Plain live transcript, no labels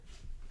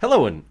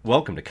Hello and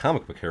welcome to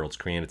Comic Book Herald's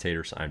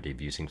Creannotators. I'm Dave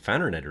Busing,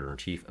 founder and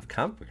editor-in-chief of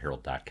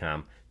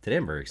comicbookherald.com. Today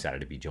I'm very excited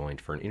to be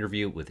joined for an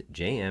interview with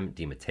J.M.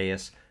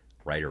 DeMatteis,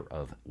 writer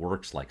of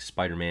works like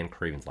Spider-Man,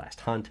 Kraven's Last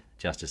Hunt,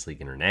 Justice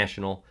League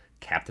International,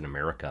 Captain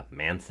America,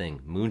 Man-Thing,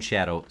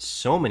 Moonshadow,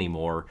 so many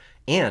more,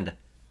 and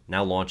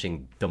now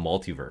launching The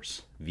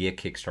Multiverse via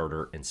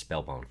Kickstarter and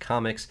Spellbound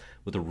Comics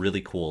with a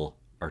really cool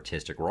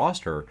artistic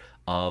roster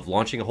of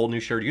launching a whole new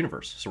shared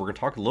universe. So we're going to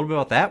talk a little bit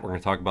about that. We're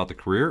going to talk about the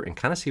career and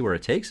kind of see where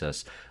it takes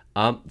us.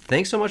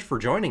 Thanks so much for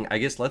joining. I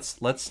guess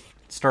let's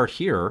start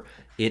here.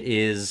 It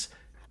is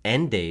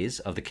end days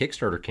of the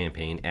Kickstarter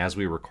campaign as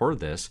we record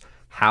this.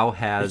 How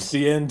has It's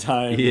the end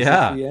times.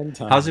 yeah? It's the end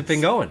times. How's it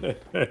been going?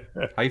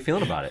 How you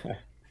feeling about it?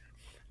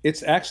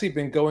 It's actually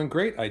been going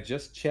great. I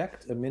just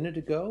checked a minute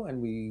ago,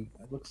 and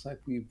it looks like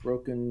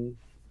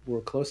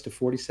we're close to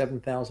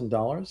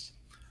 $47,000.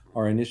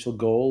 Our initial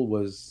goal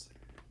was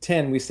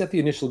 10. We set the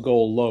initial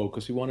goal low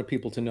because we wanted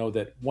people to know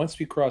that once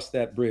we cross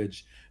that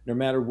bridge, no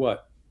matter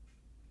what,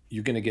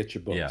 you're going to get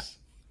your Yeah. books.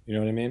 You know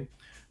what I mean?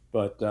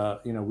 But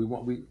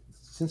we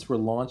since we're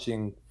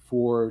launching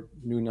four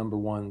new number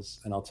ones,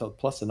 and I'll tell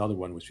plus another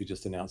one which we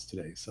just announced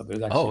today. So there's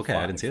Oh, actually okay. I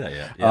five. didn't see that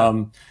yet.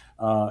 Yeah.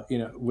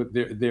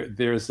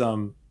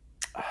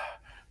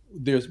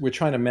 There's we're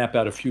trying to map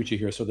out a future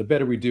here. So the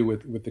better we do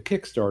with the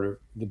Kickstarter,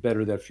 the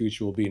better that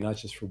future will be, not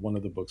just for one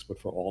of the books, but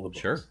for all the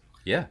Sure. books.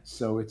 Yeah.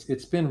 So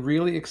it's been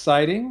really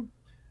exciting.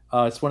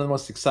 It's one of the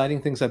most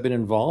exciting things I've been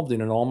involved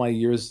in all my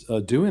years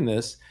doing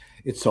this.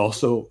 It's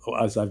also,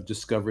 as I've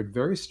discovered,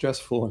 very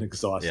stressful and Yeah.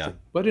 exhausting,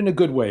 but in a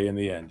good way in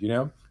the end,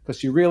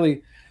 because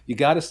you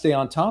got to stay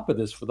on top of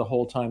this for the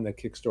whole time that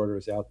Kickstarter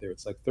is out there.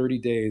 It's like 30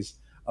 days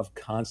of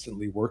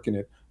constantly working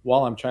it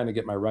while I'm trying to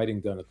get my writing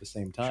done at the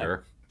same time.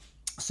 Sure.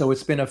 So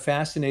it's been a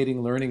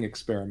fascinating learning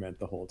experiment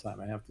the whole time,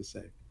 I have to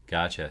say.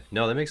 Gotcha.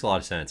 No, that makes a lot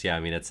of sense. Yeah, I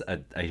mean,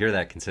 I hear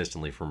that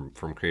consistently from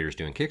creators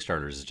doing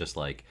Kickstarters. It's just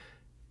like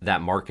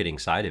that marketing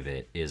side of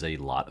it is a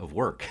lot of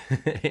work,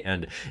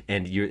 and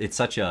it's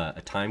such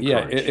a time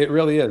Yeah, crunch. it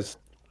really is.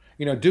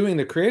 Doing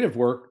the creative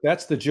work,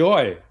 that's the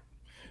joy.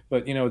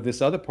 But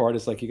this other part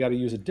is like you got to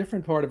use a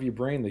different part of your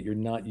brain that you're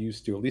not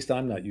used to. At least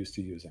I'm not used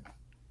to using.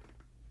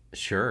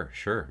 Sure,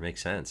 sure,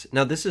 makes sense.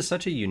 Now, this is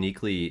such a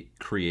uniquely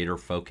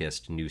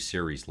creator-focused new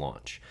series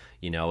launch.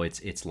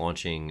 It's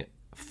launching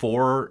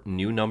four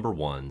new number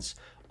ones,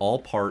 all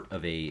part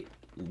of a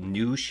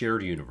new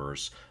shared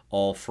universe,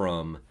 all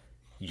from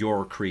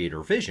your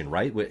creator vision,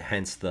 right?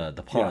 Hence the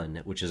Yeah.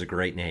 pun, which is a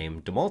great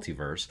name, the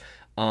multiverse.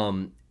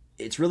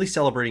 It's really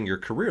celebrating your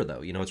career,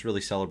 though. It's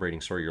really celebrating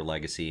sort of your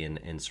legacy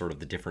and sort of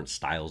the different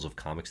styles of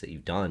comics that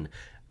you've done.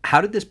 How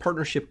did this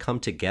partnership come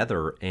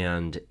together,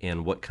 and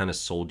what kind of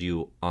sold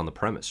you on the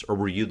premise, or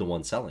were you the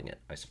one selling it?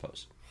 I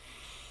suppose.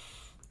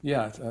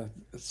 Yeah.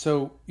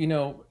 So,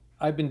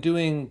 I've been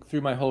doing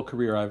through my whole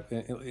career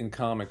in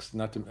comics,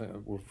 not to,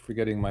 we're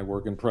forgetting my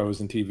work in prose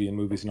and TV and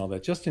movies and all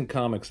that. Just in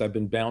comics, I've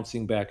been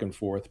bouncing back and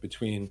forth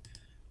between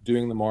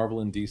doing the Marvel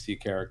and DC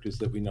characters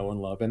that we know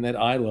and love and that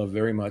I love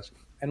very much,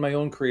 and my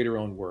own creator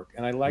own work.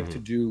 And I like to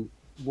Hmm. do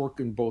work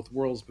in both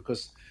worlds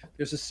because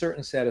there's a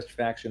certain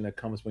satisfaction that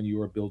comes when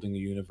you are building a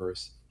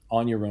universe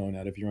on your own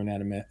out of your own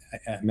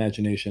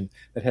imagination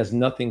that has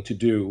nothing to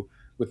do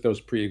with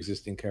those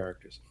pre-existing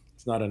characters.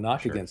 It's not a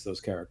knock Sure. against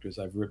those characters.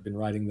 I've been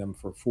writing them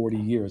for 40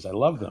 years. I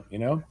love them.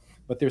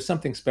 But there's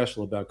something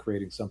special about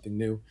creating something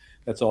new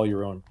that's all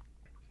your own.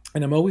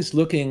 And I'm always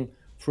looking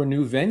for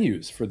new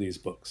venues for these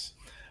books.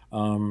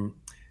 Um,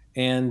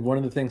 and one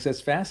of the things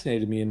that's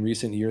fascinated me in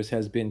recent years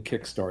has been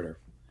Kickstarter.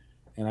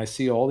 And I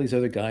see all these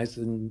other guys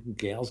and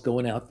gals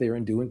going out there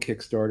and doing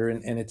Kickstarter,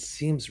 and it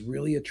seems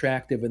really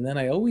attractive. And then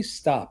I always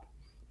stop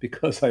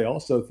because I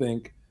also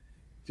think,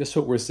 just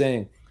what we're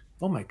saying,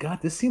 oh my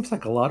God, this seems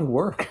like a lot of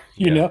work.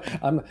 Yeah.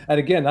 And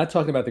again, not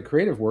talking about the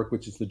creative work,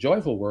 which is the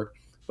joyful work,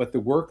 but the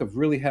work of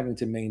really having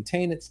to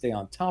maintain it, stay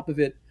on top of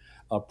it,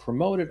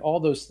 promote it, all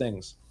those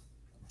things.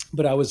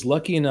 But I was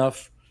lucky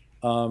enough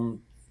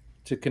um,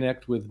 to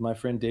connect with my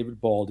friend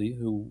David Baldy,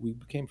 who we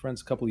became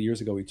friends a couple of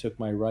years ago. He took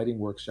my writing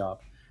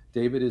workshop.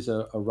 David is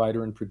a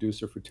writer and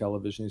producer for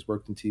television. He's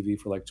worked in TV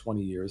for like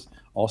 20 years,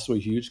 also a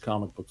huge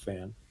comic book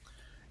fan,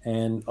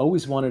 and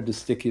always wanted to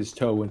stick his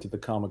toe into the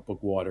comic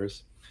book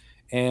waters.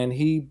 And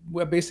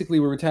basically,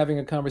 we were having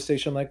a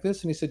conversation like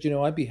this, and he said,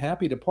 I'd be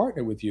happy to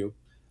partner with you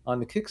on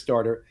the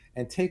Kickstarter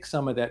and take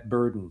some of that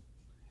burden.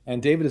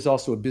 And David is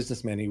also a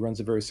businessman. He runs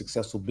a very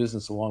successful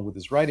business along with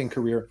his writing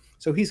career.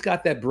 So he's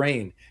got that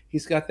brain.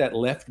 He's got that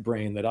left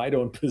brain that I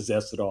don't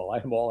possess at all.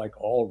 I'm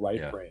all right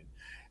Yeah. brain.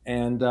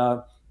 And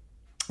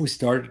we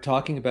started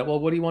talking about, well,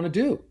 what do you want to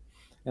do?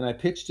 And I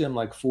pitched him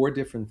like four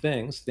different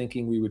things,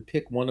 thinking we would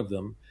pick one of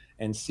them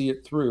and see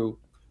it through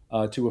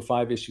to a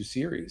 5-issue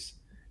series.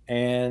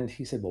 And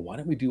he said, well, why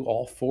don't we do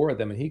all four of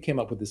them? And he came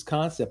up with this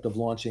concept of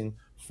launching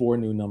four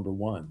new number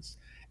ones.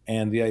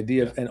 And the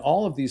idea Yeah. of, and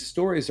all of these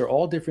stories are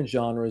all different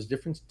genres,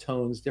 different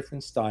tones,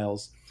 different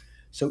styles.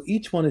 So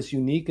each one is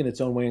unique in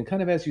its own way. And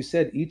kind of as you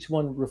said, each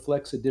one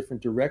reflects a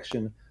different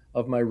direction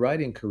of my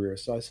writing career.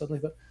 So I suddenly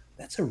thought,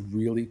 that's a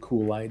really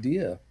cool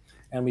idea.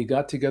 and we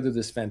got together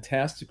this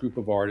fantastic group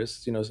of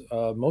artists,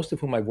 most of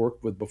whom I've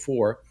worked with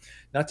before,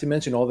 not to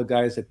mention all the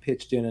guys that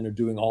pitched in and are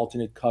doing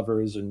alternate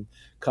covers and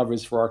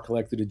covers for our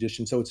collected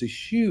edition. So it's a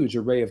huge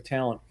array of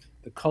talent,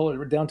 the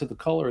color down to the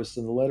colorists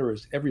and the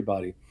letterists,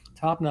 everybody,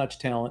 top-notch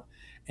talent.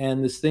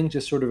 And this thing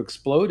just sort of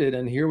exploded,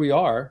 and here we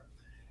are.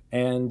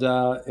 And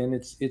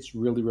it's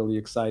really, really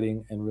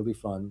exciting and really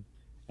fun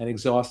and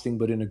exhausting,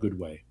 but in a good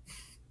way.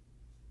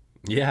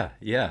 Yeah,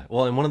 yeah.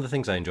 Well, and one of the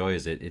things I enjoy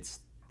is it's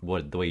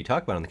what the way you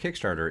talk about on the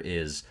Kickstarter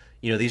is,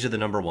 these are the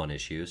number one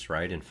issues,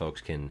 right? And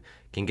folks can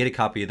get a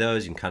copy of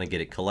those. You can kind of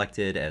get it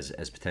collected as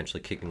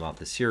potentially kicking off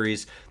the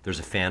series. There's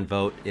a fan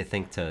vote, I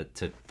think, to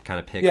kind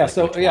of pick. Yeah. Like,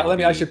 So which yeah, one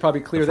will I be should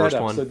probably clear the that first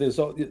up. one. So there's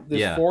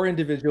Yeah. four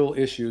individual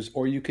issues,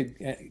 or you could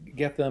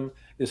get them.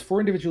 There's four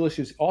individual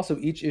issues. Also,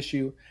 each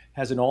issue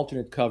has an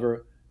alternate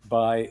cover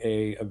by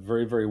a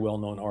very, very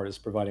well-known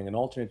artist providing an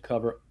alternate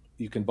cover.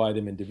 You can buy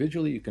them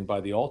individually. You can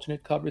buy the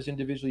alternate covers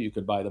individually. You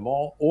could buy them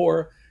all,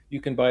 or you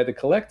can buy the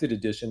collected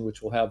edition,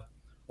 which will have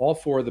all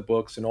four of the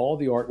books and all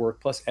the artwork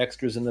plus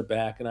extras in the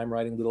back. And I'm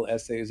writing little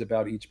essays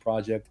about each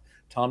project.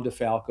 Tom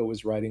DeFalco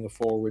is writing a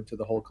foreword to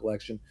the whole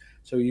collection.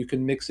 So you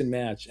can mix and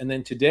match. And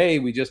then today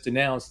we just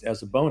announced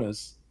as a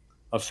bonus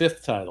a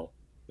fifth title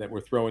that we're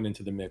throwing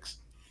into the mix.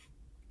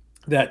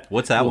 That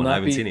What's that will one? I not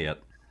haven't be seen it yet.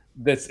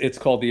 it's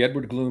called the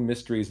Edward Gloom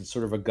Mysteries. It's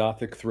sort of a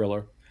gothic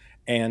thriller,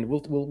 and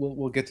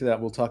we'll get to that.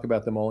 We'll talk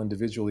about them all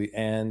individually.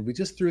 And we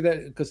just threw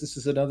that because this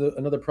is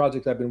another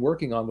project I've been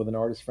working on with an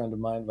artist friend of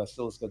mine,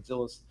 Vasilis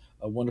Godzilis,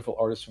 a wonderful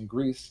artist from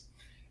Greece.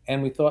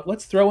 And we thought,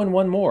 let's throw in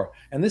one more.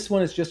 And this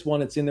one is just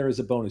one. It's in there as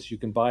a bonus. You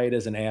can buy it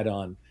as an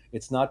add-on.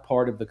 It's not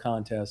part of the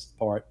contest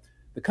part.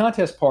 The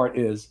contest part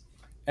is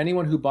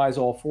anyone who buys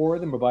all four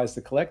of them or buys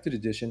the collected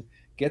edition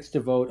gets to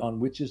vote on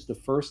which is the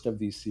first of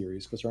these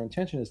series, because our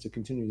intention is to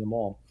continue them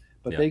all.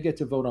 But Yeah. they get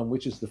to vote on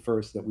which is the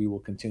first that we will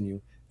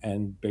continue.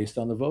 And based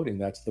on the voting,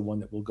 that's the one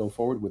that we'll go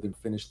forward with and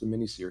finish the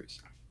miniseries.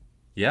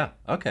 Yeah.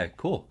 Okay.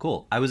 Cool.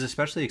 Cool. I was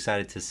especially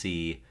excited to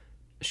see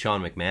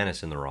Sean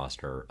McManus in the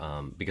roster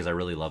because I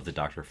really love the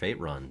Doctor Fate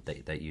run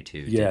that you two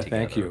Yeah, did together.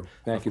 thank you. Of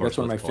Thank you. course, That's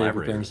one of my with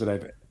favorite collaborators. things that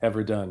I've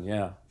ever done.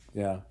 Yeah.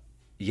 Yeah.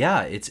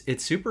 Yeah, it's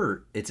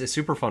a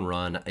super fun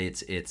run.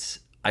 It's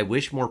I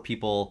wish more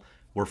people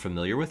were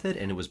familiar with it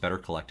and it was better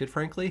collected,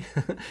 frankly,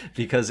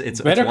 because it's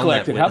Better one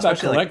collected. that How about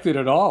especially like collected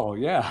at all?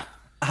 Yeah.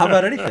 how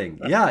about anything?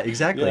 Yeah,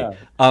 exactly. Yeah.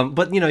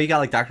 But you got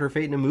like Doctor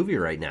Fate in a movie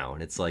right now,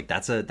 and it's like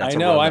that's I a know. run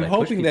that I'm I push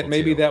hoping that people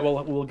maybe to. that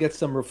we'll get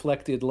some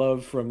reflected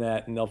love from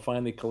that, and they'll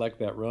finally collect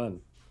that run.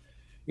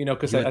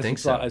 Because You would as think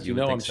so. as You you would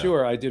know, I'm think so.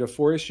 sure I did a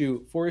four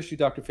issue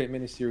Doctor Fate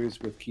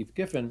miniseries with Keith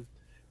Giffen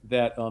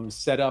that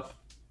set up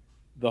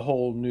the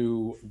whole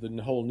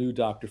new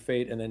Doctor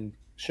Fate, and then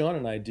Sean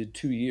and I did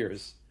 2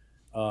 years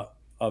uh,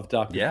 of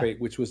Doctor Yeah. Fate,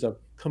 which was a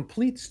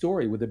complete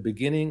story with a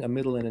beginning, a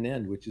middle, and an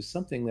end, which is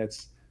something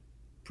that's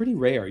pretty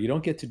rare. You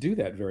don't get to do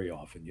that very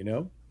often.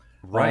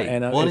 Right.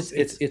 And Well, and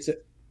it's a.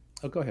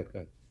 Oh, go ahead. Go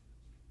ahead.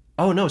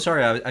 oh no,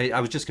 sorry. I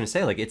was just gonna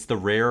say like it's the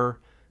rare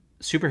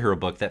superhero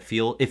book that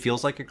it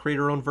feels like a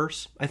creator own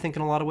verse. I think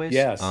in a lot of ways,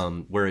 Yes,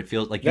 where it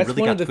feels like you that's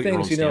really one got of to the put your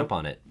own things. stamp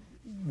on it.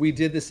 We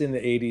did this in the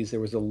 80s. There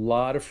was a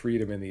lot of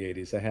freedom in the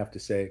 80s, I have to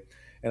say.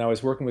 And I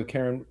was working with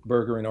Karen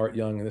Berger and Art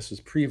Young, and this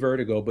was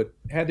pre-Vertigo. But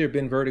had there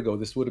been Vertigo,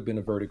 this would have been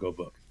a Vertigo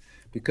book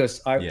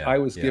because I, Yeah. I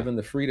was Yeah. given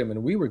the freedom,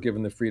 and we were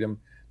given the freedom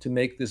to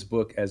make this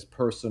book as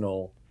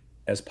personal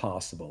as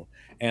possible.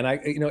 And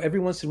every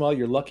once in a while,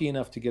 you're lucky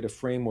enough to get a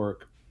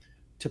framework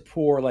to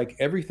pour like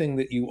everything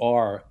that you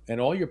are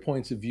and all your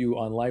points of view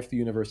on life, the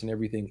universe, and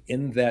everything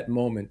in that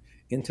moment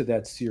into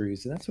that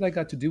series. And that's what I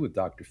got to do with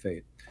Dr.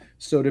 Fate.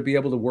 So to be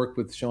able to work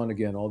with Sean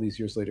again all these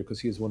years later, because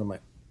he is one of my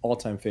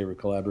all-time favorite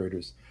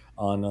collaborators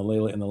on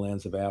Layla in the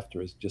Lands of After,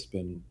 has just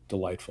been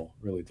delightful,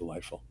 really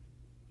delightful.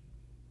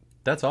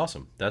 That's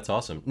awesome. That's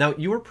awesome. Now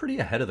you were pretty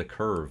ahead of the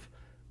curve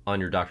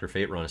on your Doctor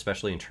Fate run,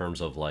 especially in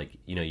terms of like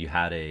you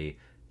had a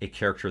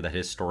character that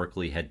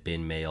historically had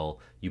been male.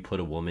 You put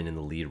a woman in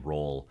the lead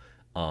role.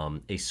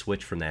 A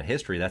switch from that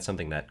history. That's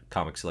something that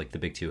comics like the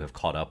Big Two have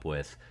caught up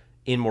with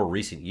in more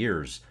recent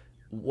years.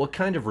 What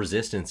kind of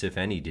resistance, if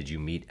any, did you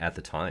meet at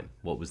the time?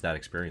 What was that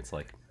experience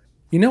like?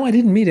 I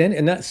didn't meet any,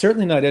 and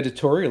certainly not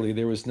editorially.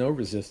 There was no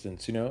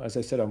resistance. As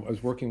I said, I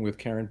was working with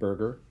Karen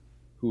Berger,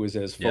 who is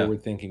as Yeah.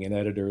 forward-thinking an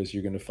editor as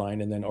you're going to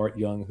find, and then Art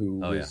Young,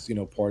 who Oh yeah. was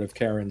part of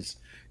Karen's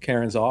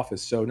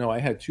office. So no, I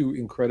had two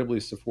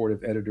incredibly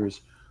supportive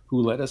editors who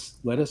let us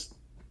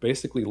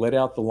basically let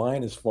out the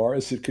line as far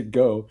as it could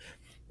go.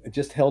 It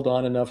just held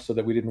on enough so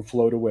that we didn't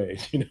float away.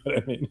 You know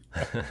what I mean?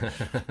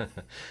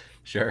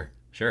 Sure.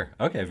 Sure.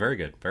 Okay. Very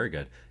good. Very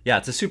good. Yeah,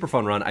 it's a super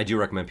fun run. I do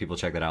recommend people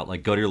check that out.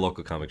 Like, go to your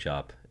local comic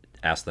shop,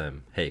 ask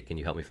them, "Hey, can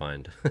you help me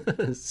find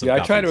some Yeah, I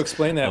try to copies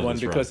explain that of one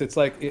this run?" because it's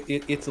like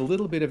it's a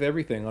little bit of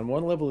everything. On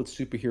one level, it's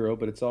superhero,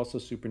 but it's also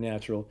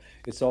supernatural.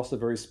 It's also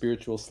very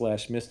spiritual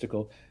 /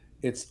 mystical.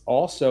 It's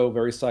also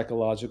very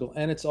psychological,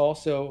 and it's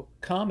also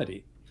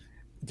comedy.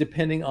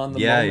 Depending on the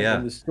Yeah. moment in Yeah.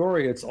 the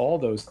story, it's all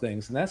those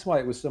things, and that's why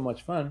it was so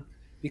much fun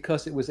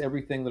because it was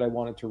everything that I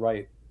wanted to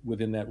write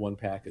within that one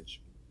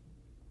package.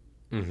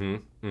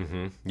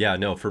 Yeah,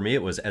 no, for me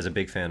it was as a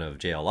big fan of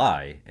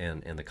JLI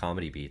and the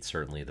comedy beats,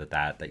 certainly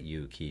that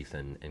you, Keith,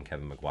 and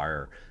Kevin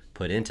McGuire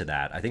put into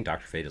that. I think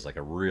Dr. Fate is like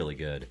a really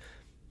good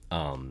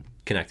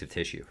connective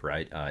tissue,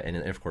 right? And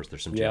of course,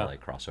 there's some Yeah, JLA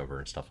crossover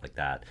and stuff like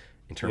that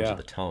in terms of yeah.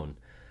 the tone.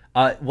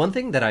 One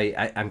thing that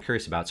I'm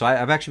curious about, so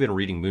I've actually been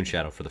reading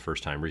Moonshadow for the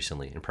first time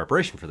recently in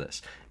preparation for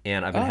this,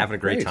 and I've been Ah, having a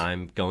great great.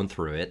 time going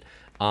through it.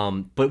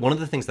 But one of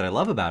the things that I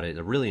love about it,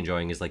 I'm really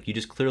enjoying, is like you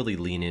just clearly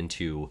lean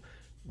into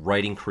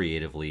writing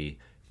creatively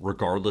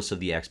regardless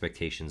of the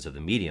expectations of the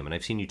medium. And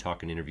I've seen you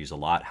talk in interviews a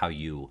lot how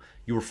you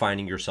were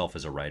finding yourself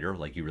as a writer,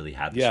 like you really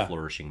had this Yeah.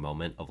 flourishing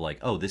moment of like,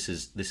 oh, this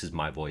is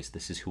my voice,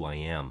 this is who I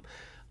am.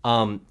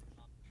 Um,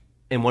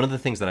 and one of the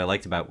things that I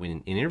liked about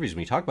when in interviews when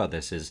you talk about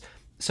this is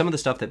some of the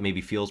stuff that maybe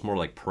feels more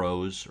like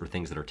prose or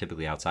things that are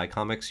typically outside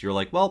comics. You're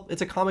like, well,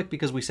 it's a comic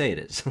because we say it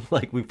is.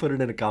 Like we put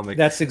it in a comic,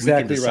 That's we can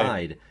exactly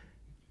right. decide.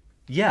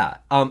 Yeah.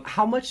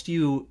 How much do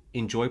you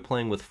enjoy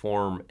playing with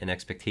form and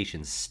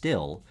expectations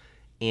still?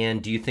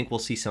 And do you think we'll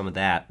see some of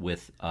that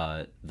with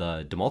the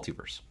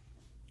Multiverse?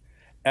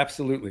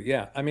 Absolutely.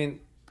 Yeah. I mean,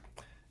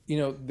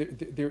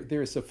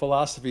 there's a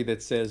philosophy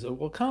that says, oh,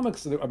 well,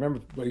 comics, I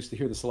remember I used to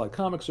hear this a lot,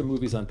 comics are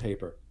movies on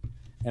paper.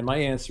 And my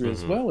answer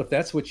is, Mm-hmm. well, if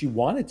that's what you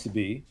want it to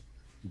be,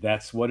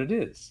 that's what it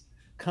is.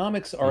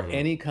 Comics are Mm-hmm.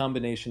 any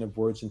combination of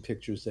words and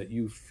pictures that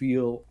you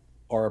feel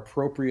are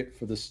appropriate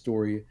for the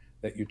story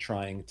that you're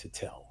trying to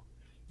tell.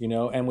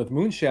 And with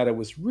Moonshadow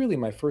was really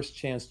my first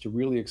chance to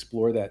really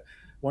explore that.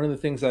 One of the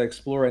things I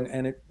explore,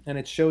 and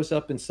it shows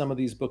up in some of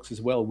these books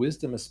as well,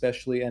 Wisdom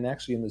especially, and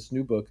actually in this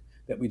new book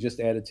that we just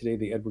added today,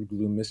 the Edward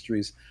Gloom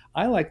Mysteries.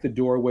 I like the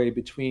doorway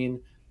between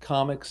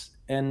comics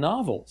and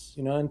novels,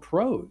 and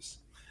prose.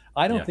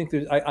 I don't Yeah. think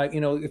there's,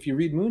 if you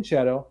read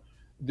Moonshadow,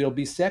 there'll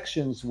be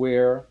sections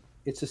where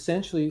it's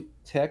essentially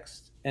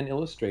text and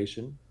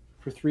illustration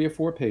for 3 or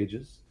 4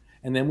 pages.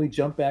 And then we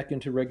jump back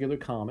into regular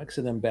comics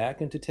and then back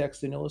into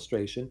text and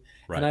illustration. And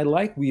Right. I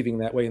like weaving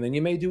that way. And then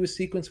you may do a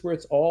sequence where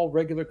it's all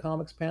regular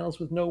comics panels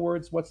with no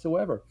words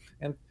whatsoever.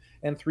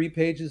 And 3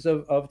 pages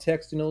of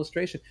text and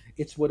illustration.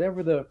 It's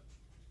whatever the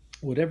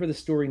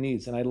story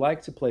needs. And I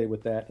like to play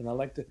with that. And I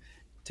like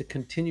to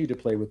continue to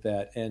play with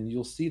that. And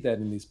you'll see that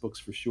in these books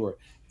for sure.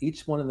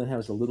 Each one of them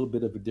has a little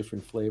bit of a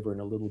different flavor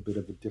and a little bit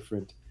of a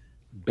different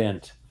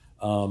bent.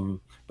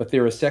 But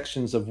there are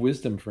sections of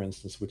Wisdom, for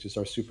instance, which is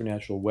our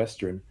supernatural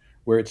Western,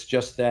 where it's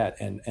just that.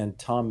 And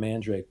Tom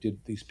Mandrake did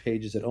these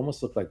pages that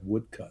almost look like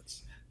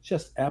woodcuts.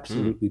 Just Mm.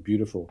 absolutely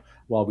beautiful.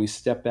 While we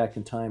step back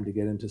in time to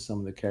get into some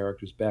of the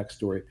characters'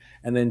 backstory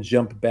and then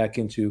jump back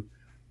into,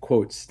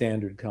 quote,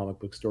 standard comic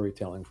book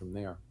storytelling from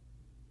there.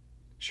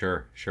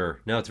 Sure, sure.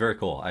 No, it's very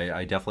cool.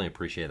 I definitely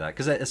appreciate that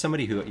because as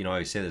somebody who, I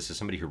always say this, as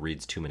somebody who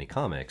reads too many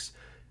comics,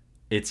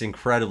 it's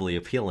incredibly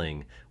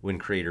appealing when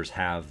creators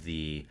have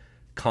the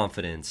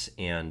confidence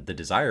and the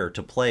desire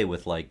to play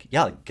with like,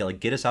 yeah, like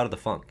get us out of the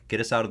funk,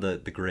 get us out of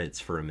the grids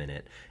for a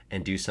minute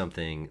and do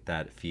something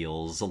that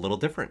feels a little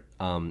different.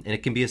 And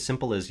it can be as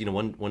simple as,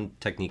 one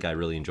technique I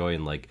really enjoy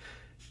in like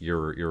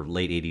your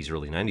late 80s,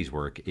 early 90s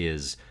work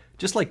is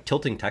just like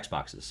tilting text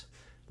boxes.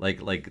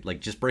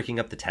 Like just breaking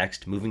up the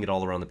text, moving it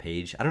all around the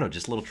page. I don't know,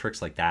 just little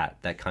tricks like that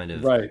that kind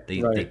of Right,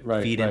 they right,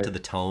 right, feed into right. the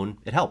tone.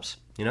 It helps.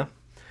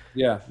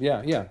 Yeah,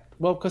 yeah, yeah.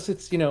 Well, because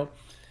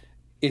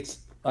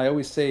I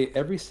always say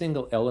every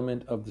single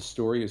element of the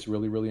story is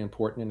really, really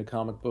important in a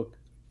comic book.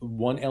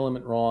 One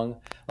element wrong,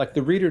 like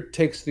the reader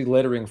takes the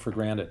lettering for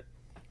granted.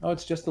 Oh,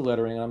 it's just the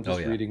lettering. I'm Oh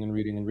just yeah. reading and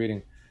reading and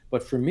reading.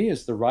 But for me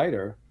as the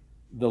writer,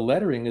 the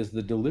lettering is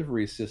the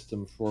delivery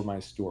system for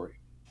my story.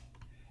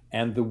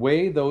 And the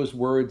way those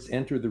words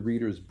enter the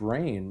reader's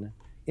brain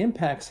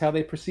impacts how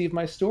they perceive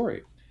my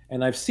story.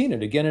 And I've seen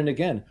it again and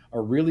again.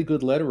 A really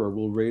good letterer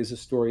will raise a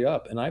story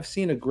up. And I've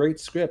seen a great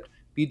script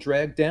be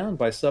dragged down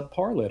by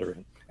subpar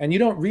lettering. And you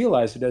don't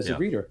realize it as a Yeah.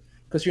 reader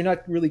because you're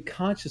not really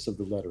conscious of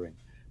the lettering.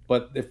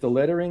 But if the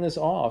lettering is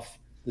off,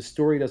 the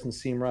story doesn't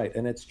seem right.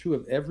 And it's true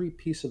of every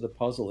piece of the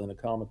puzzle in a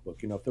comic book.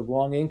 If the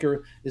wrong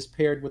inker is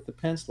paired with the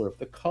penciler, if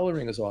the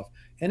coloring is off,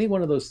 any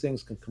one of those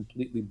things can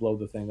completely blow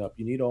the thing up.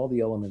 You need all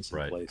the elements in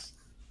Right. place.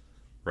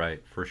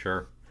 Right, for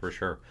sure, for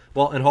sure.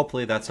 Well, and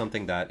hopefully that's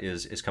something that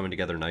is coming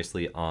together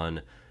nicely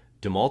on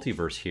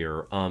Demultiverse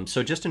here.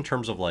 So just in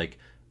terms of like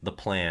the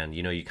plan,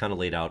 you kind of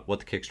laid out what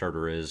the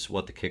Kickstarter is,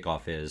 what the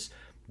kickoff is.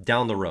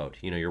 Down the road,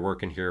 you're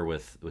working here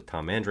with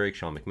Tom Mandrake,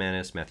 Sean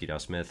McManus, Matthew Dow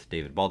Smith,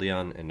 David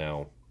Baldion, and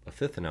now a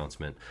fifth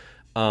announcement.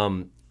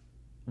 Um,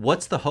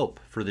 what's the hope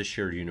for this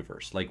shared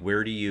universe? Like,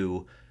 where do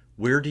you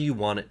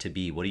want it to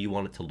be? What do you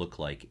want it to look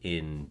like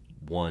in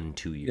 1,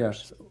 2 years?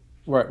 Yes.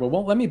 Right.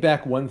 Well, let me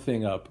back one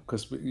thing up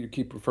because you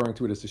keep referring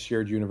to it as a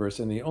shared universe.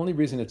 And the only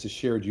reason it's a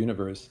shared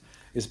universe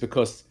is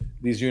because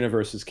these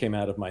universes came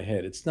out of my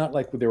head. It's not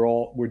like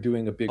we're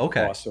doing a big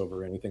Okay. crossover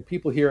or anything.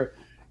 People hear,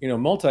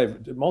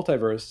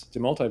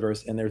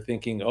 multiverse, and they're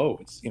thinking, oh,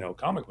 it's,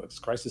 comic books,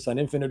 Crisis on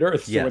Infinite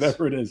Earths, or Yes.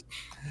 whatever it is.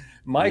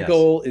 My Yes.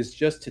 goal is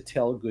just to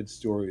tell good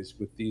stories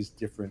with these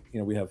different,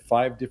 we have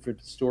 5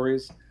 different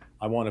stories.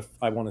 I want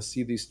to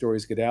see these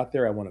stories get out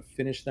there. I want to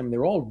finish them.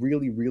 They're all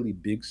really, really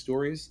big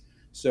stories.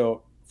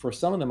 So for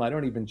some of them, I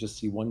don't even just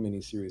see one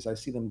miniseries. I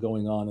see them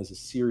going on as a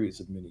series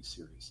of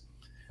miniseries.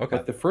 Okay.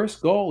 But the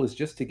first goal is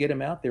just to get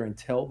them out there and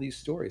tell these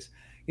stories.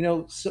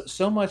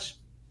 So much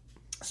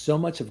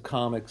of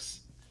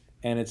comics,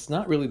 and it's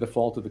not really the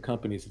fault of the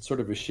companies, it's sort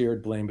of a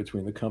shared blame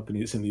between the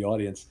companies and the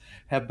audience,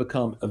 have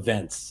become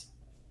events.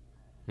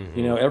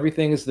 Mm-hmm.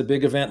 Everything is the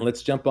big event.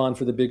 Let's jump on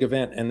for the big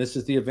event. And this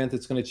is the event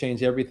that's going to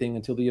change everything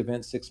until the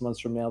event 6 months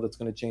from now, that's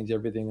going to change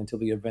everything until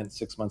the event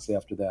 6 months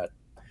after that.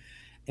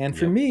 And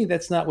for Yep. me,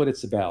 that's not what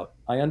it's about.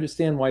 I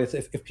understand why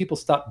if people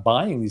stop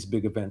buying these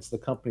big events, the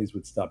companies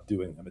would stop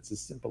doing them. It's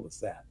as simple as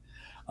that.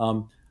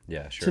 Um,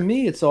 Yeah, to sure.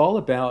 me, it's all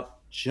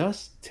about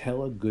just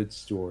tell a good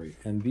story.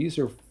 And these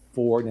are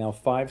now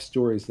 5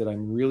 stories that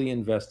I'm really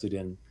invested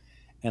in.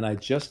 And I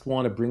just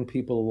want to bring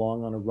people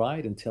along on a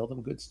ride and tell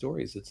them good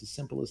stories. It's as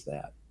simple as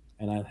that.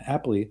 And I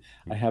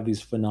have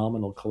these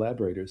phenomenal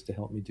collaborators to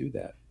help me do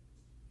that.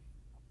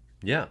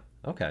 Yeah.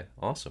 Okay.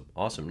 Awesome.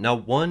 Awesome. Now,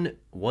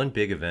 one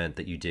big event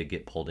that you did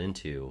get pulled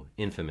into,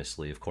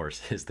 infamously, of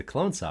course, is the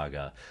Clone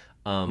Saga.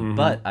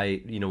 But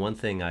Hmm. one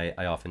thing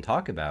I often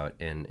talk about,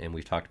 and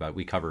we've talked about,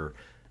 we cover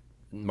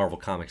Marvel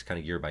Comics kind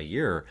of year by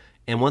year,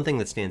 and one thing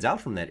that stands out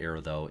from that era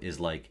though is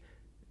like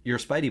your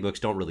Spidey books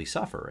don't really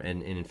suffer,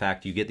 and in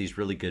fact, you get these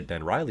really good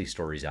Ben Riley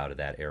stories out of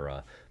that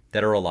era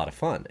that are a lot of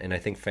fun, and I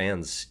think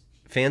fans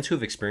who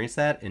have experienced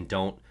that and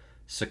don't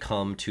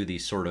succumb to the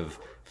sort of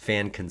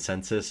fan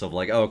consensus of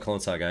like, oh, Clone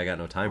Saga, I got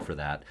no time for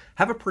that,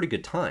 have a pretty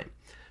good time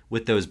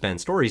with those Ben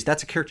stories.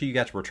 That's a character you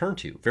got to return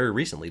to very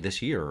recently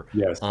this year,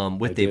 Yes, I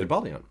with David did.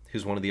 Baldeon,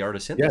 who's one of the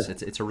artists in this.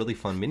 Yes. It's a really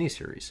fun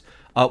miniseries.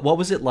 What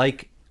was it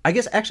like? I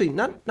guess actually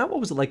not what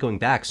was it like going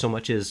back so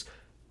much as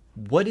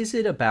what is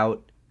it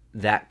about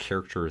that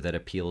character that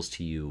appeals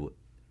to you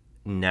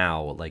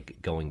now, like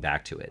going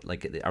back to it?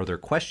 Like, are there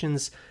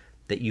questions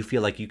that you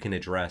feel like you can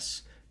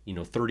address,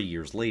 30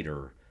 years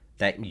later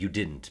that you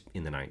didn't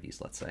in the 90s,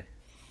 let's say?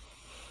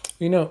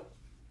 You know,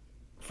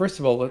 First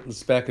of all,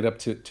 let's back it up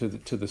to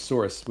the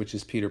source, which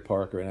is Peter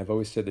Parker. And I've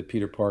always said that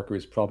Peter Parker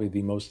is probably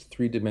the most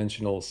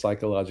three-dimensional,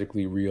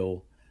 psychologically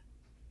real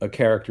a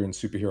character in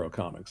superhero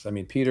comics. I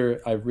mean,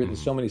 Peter, I've written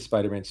Mm-hmm. so many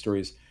Spider-Man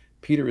stories.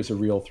 Peter is a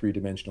real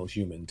three-dimensional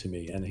human to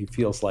me, and he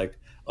feels like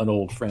an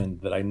old friend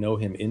that I know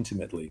him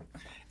intimately.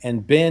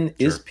 And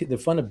Sure. The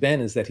fun of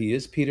Ben is that he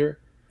is Peter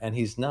and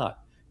he's not,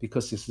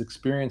 because his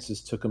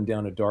experiences took him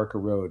down a darker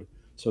road.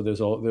 So there's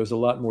a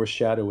lot more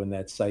shadow in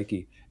that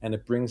psyche, and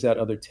it brings out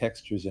other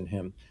textures in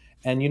him.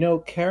 And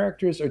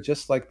characters are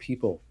just like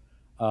people.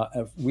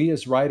 We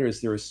as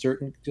writers, there are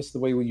certain, just the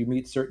way when you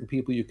meet certain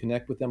people, you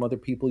connect with them. Other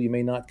people, you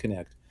may not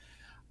connect.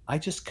 I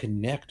just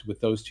connect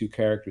with those two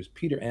characters,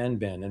 Peter and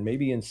Ben, and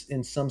maybe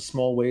in some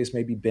small ways,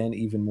 maybe Ben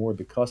even more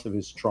because of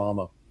his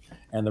trauma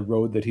and the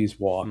road that he's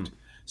walked. Mm.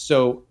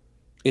 So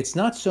it's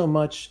not so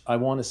much I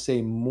want to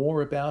say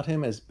more about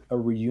him as a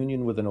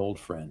reunion with an old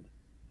friend.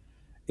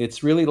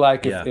 It's really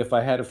like if Yeah. if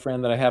I had a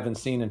friend that I haven't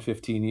seen in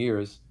 15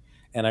 years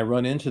and I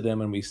run into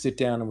them and we sit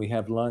down and we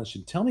have lunch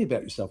and tell me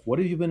about yourself. What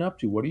have you been up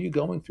to? What are you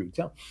going through?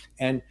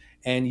 And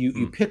you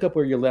Mm. pick up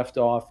where you left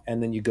off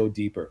and then you go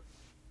deeper.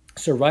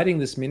 So writing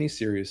this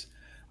miniseries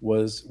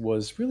was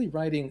really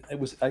writing.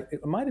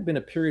 It might have been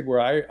a period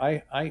where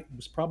I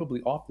was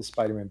probably off the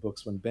Spider-Man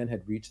books when Ben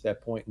had reached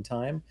that point in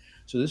time.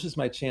 So this is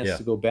my chance Yeah.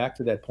 to go back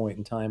to that point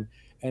in time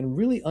and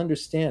really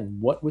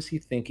understand what was he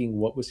thinking,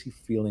 what was he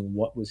feeling,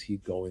 what was he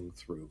going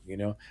through.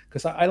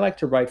 Because I like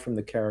to write from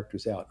the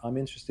characters out. I'm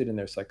interested in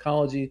their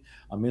psychology.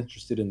 I'm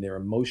interested in their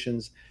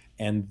emotions,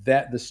 and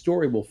that the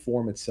story will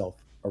form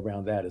itself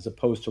around that, as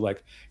opposed to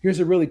like, here's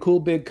a really cool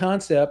big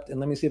concept and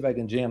let me see if I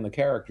can jam the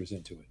characters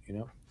into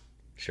it.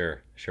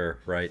 Sure, sure,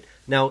 right.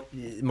 Now,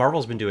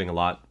 Marvel's been doing a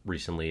lot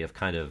recently of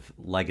kind of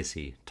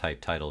legacy type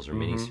titles or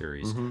Hmm.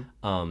 miniseries.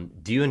 Hmm.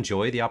 Do you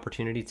enjoy the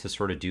opportunity to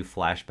sort of do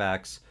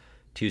flashbacks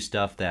to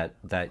stuff that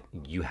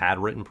you had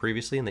written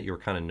previously and that you were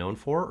kind of known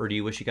for, or do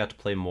you wish you got to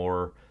play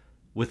more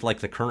with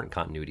like the current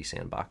continuity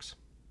sandbox?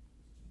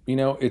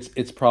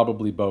 It's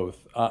probably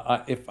both.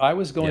 If I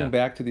was going Yeah,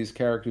 back to these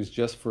characters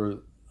just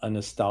for a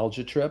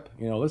nostalgia trip,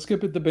 let's get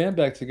the band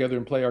back together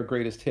and play our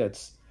greatest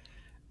hits,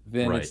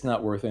 then right. it's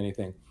not worth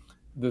anything.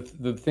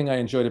 The thing I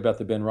enjoyed about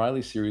the Ben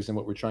Riley series and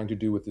what we're trying to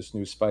do with this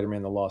new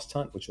Spider-Man: The Lost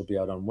Hunt, which will be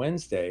out on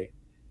Wednesday,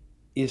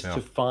 is Yeah.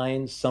 to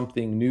find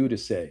something new to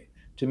say,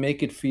 to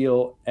make it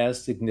feel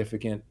as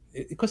significant,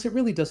 because it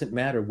really doesn't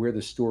matter where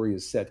the story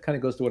is set. It kind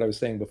of goes to what I was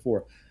saying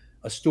before.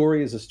 A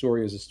story is a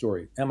story is a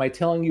story. Am I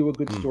telling you a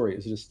good Mm, story?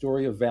 Is it a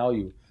story of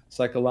value,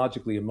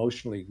 psychologically,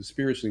 emotionally,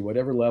 spiritually,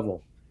 whatever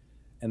level?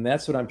 And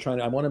that's what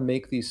I want to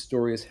make these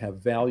stories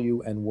have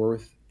value and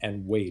worth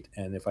and weight.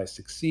 And if I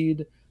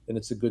succeed, then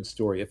it's a good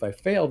story. If I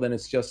fail, then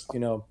it's just,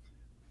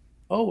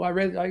 oh, I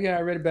read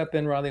about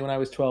Ben Riley when I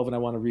was 12 and I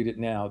want to read it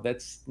now.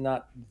 That's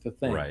not the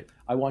thing. right.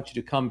 I want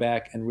you to come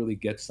back and really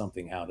get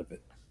something out of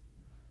it.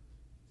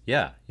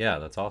 Yeah, yeah,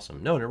 that's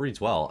awesome. No, and it reads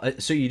well.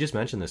 So you just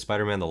mentioned this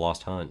Spider-Man: The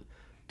Lost Hunt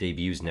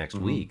debuts next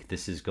Hmm. week.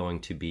 This is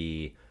going to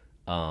be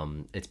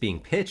it's being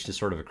pitched as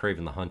sort of a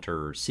Craven the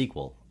Hunter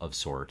sequel of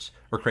sorts,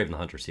 or Craven the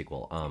Hunter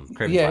sequel,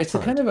 Craven's Yeah, Last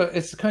Hunt.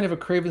 it's a kind of a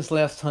Craven's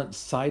Last Hunt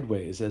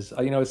sideways, as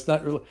you know. It's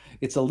not really,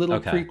 it's a little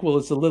Okay. prequel,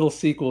 it's a little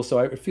sequel, so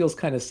it feels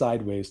kind of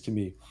sideways to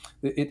me.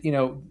 You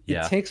know, it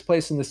Yeah. takes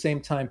place in the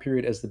same time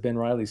period as the Ben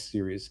Reilly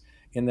series,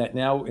 in that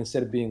now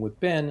instead of being with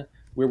Ben,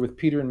 we're with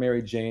Peter and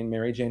Mary Jane.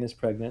 Mary Jane is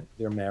pregnant.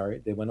 They're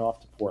married. They went off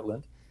to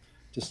Portland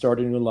to start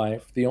a new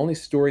life. The only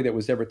story that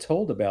was ever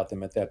told about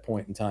them at that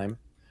point in time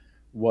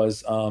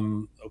was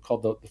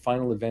called the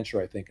Final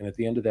Adventure, I think. And at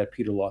the end of that,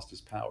 Peter lost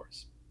his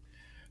powers.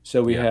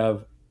 So we Yeah.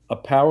 have a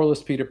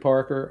powerless Peter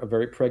Parker, a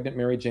very pregnant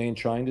Mary Jane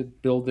trying to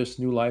build this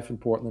new life in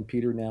Portland.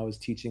 Peter now is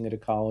teaching at a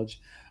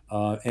college.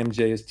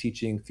 MJ is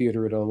teaching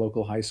theater at a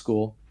local high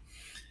school.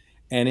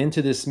 And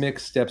into this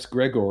mix steps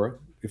Gregor,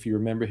 if you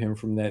remember him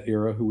from that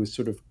era, who was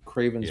sort of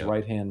Craven's Yep.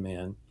 right hand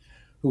man,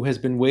 who has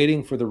been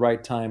waiting for the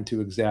right time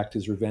to exact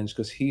his revenge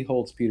because he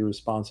holds Peter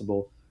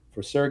responsible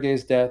for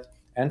Sergei's death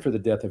and for the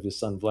death of his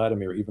son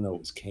Vladimir, even though it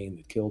was Kane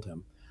that killed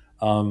him.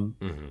 Um,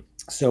 Hmm.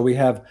 so we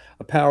have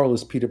a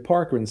powerless Peter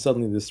Parker, and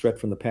suddenly this threat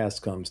from the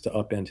past comes to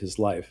upend his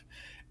life.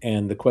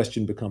 And the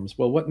question becomes,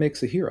 well, what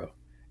makes a hero?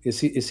 Is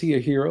he a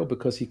hero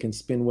because he can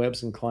spin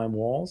webs and climb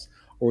walls,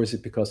 or is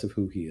it because of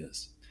who he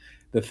is?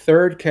 The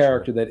third Sure.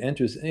 character that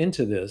enters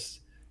into this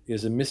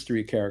is a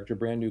mystery character,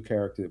 brand new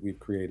character that we've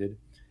created,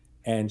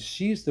 and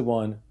she's the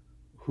one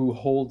who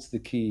holds the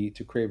key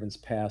to Craven's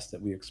past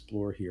that we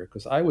explore here.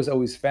 Because I was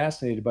always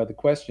fascinated by the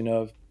question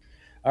of,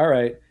 all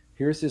right,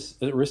 here's this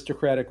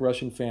aristocratic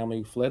Russian family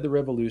who fled the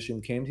revolution,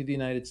 came to the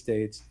United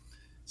States.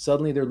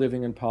 Suddenly they're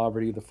living in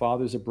poverty. The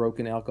father's a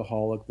broken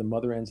alcoholic. The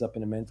mother ends up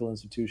in a mental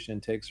institution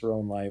and takes her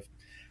own life.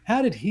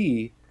 How did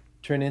he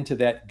turn into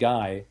that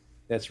guy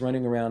that's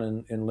running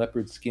around in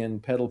leopard skin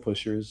pedal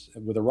pushers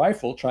with a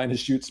rifle trying to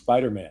shoot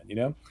Spider-Man, you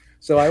know?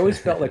 So I always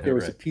felt like there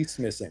was a Right. piece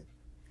missing.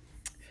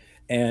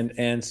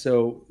 And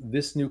so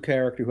this new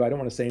character, who I don't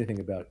want to say anything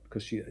about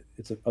because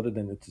other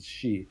than it's a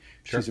she,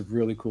 she's Sure. a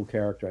really cool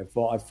character.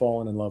 I've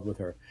fallen in love with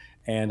her,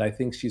 and I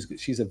think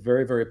she's a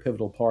very very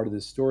pivotal part of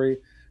this story.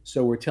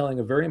 So we're telling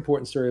a very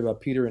important story about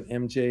Peter and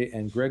MJ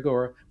and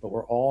Gregor, but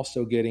we're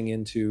also getting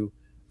into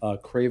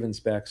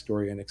Craven's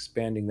backstory and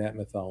expanding that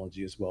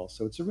mythology as well.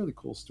 So it's a really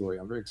cool story.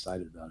 I'm very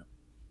excited about it.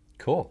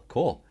 Cool,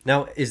 cool.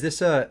 Now, is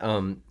this a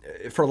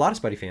for a lot of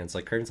Spidey fans,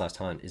 like Craven's Last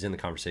Hunt is in the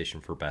conversation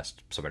for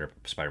best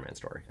Spider-Man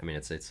story. I mean,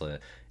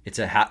 it's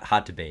a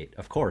hot debate,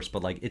 of course,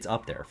 but like it's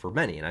up there for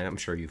many, and I'm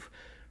sure you've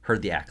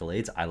heard the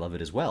accolades. I love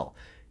it as well.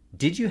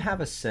 Did you have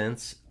a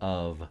sense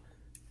of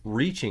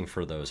reaching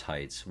for those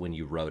heights when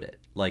you wrote it?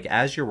 Like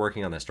as you're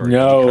working on that story, did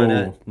you kind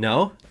of No,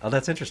 no? Oh,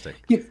 that's interesting.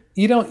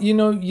 you don't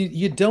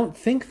you don't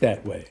think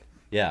that way.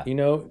 Yeah. You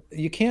know,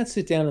 you can't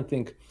sit down and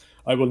think,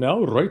 I will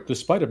now write the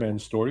Spider-Man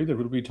story that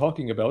we'll be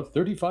talking about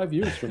 35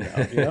 years from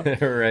now. You know,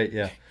 Right.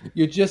 Yeah.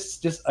 you're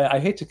I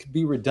hate to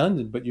be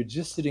redundant, but you're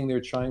just sitting there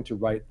trying to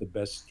write the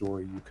best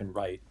story you can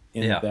write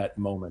in Yeah. that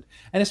moment.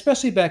 And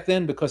especially back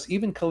then, because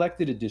even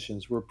collected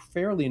editions were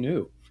fairly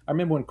new. I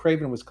remember when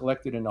Craven was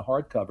collected in a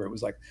hardcover, it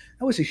was like,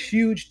 that was a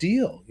huge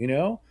deal, you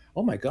know?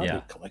 Oh my God, they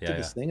Yeah. collected Yeah.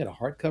 Yeah. this thing in a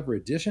hardcover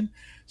edition.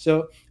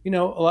 So, you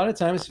know, a lot of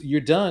times you're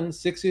done,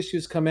 6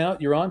 issues come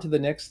out, you're on to the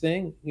next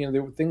thing. You know,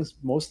 there were things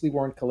mostly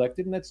weren't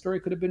collected, and that story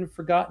could have been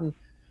forgotten.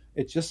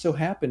 It just so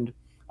happened.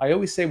 I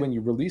always say when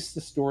you release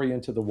the story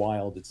into the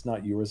wild, it's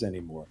not yours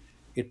anymore.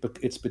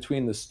 It's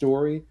between the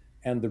story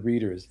and the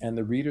readers, and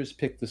the readers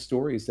pick the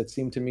stories that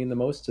seem to mean the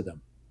most to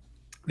them.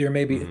 There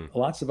may be Hmm.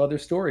 lots of other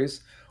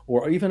stories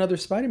or even other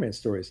Spider-Man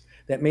stories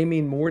that may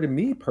mean more to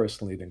me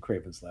personally than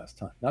Craven's Last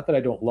Time. Not that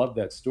I don't love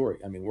that story.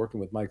 I mean, working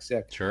with Mike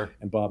Zeck Sure.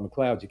 and Bob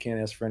McLeod, you can't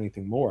ask for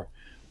anything more.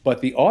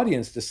 But the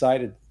audience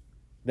decided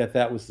that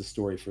that was the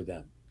story for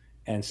them.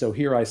 And so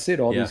here I sit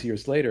all Yeah. these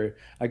years later.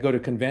 I go to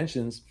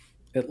conventions.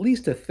 At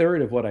least a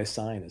third of what I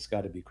sign has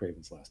got to be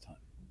Craven's Last Time.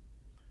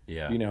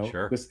 Yeah. You know,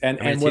 Sure. I mean,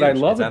 and it's what I huge.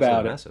 It's love absolutely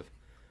about it, massive.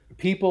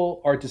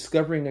 people are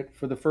discovering it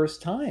for the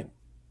first time.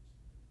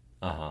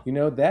 Uh huh. You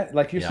know, that,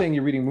 like you're Yeah. saying,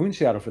 you're reading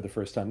Moonshadow for the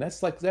first time.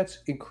 That's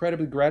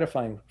incredibly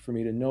gratifying for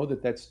me to know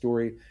that that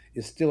story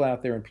is still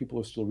out there and people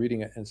are still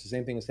reading it. And it's the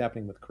same thing is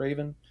happening with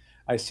Craven.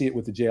 I see it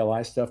with the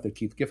JLI stuff that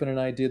Keith Giffen and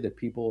I did. That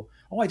people,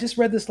 oh, I just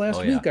read this Oh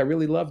last yeah. week. I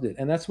really loved it,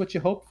 and that's what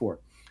you hope for.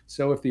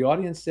 So if the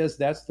audience says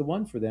that's the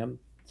one for them,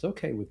 it's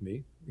okay with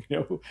me. You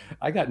know,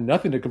 I got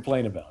nothing to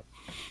complain about.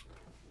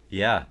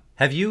 Yeah.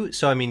 Have you?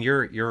 So I mean,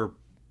 you're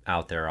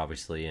out there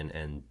obviously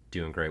and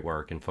doing great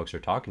work, and folks are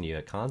talking to you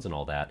at cons and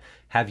all that.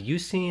 Have you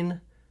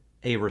seen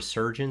a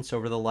resurgence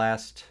over the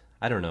last,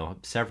 I don't know,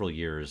 several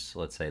years,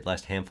 let's say,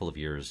 last handful of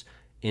years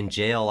in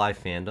JLI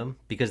fandom?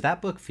 Because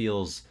that book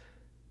feels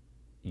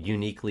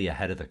uniquely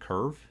ahead of the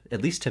curve,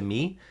 at least to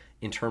me,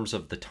 in terms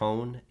of the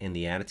tone and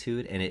the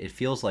attitude, and it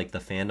feels like the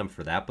fandom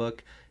for that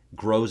book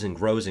grows and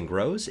grows and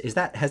grows. Has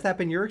that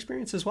been your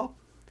experience as well?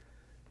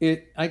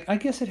 I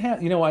guess it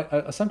has. You know,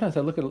 I sometimes I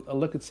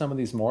look at some of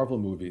these Marvel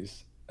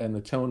movies, and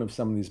the tone of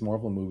some of these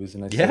Marvel movies,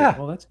 and I say, Yeah.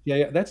 well, that's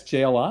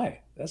JLI.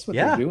 That's what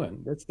they're Yeah.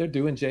 doing. They're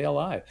doing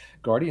JLI.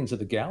 Guardians of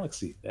the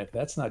Galaxy.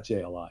 That's not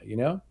JLI, you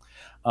know.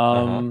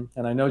 Uh-huh.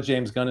 And I know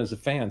James Gunn is a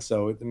fan,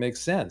 so it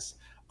makes sense.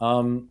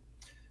 Um,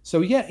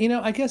 so yeah,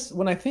 I guess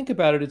when I think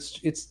about it,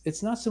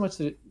 it's not so much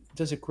that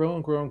does it grow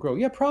and grow and grow.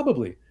 Yeah,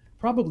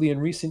 probably in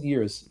recent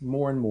years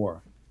more and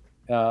more.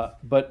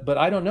 But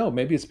I don't know.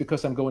 Maybe it's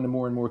because I'm going to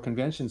more and more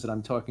conventions and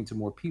I'm talking to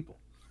more people.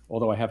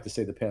 Although I have to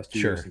say, the past 2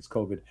 years Sure. since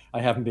COVID, I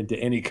haven't been to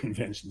any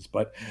conventions.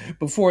 But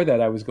before that,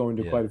 I was going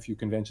to Yeah. quite a few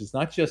conventions,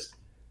 not just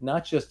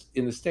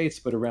in the States,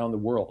 but around the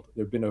world.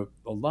 There've been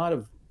a lot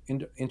of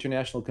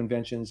international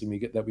conventions, and we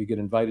get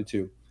invited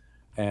to.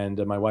 And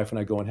my wife and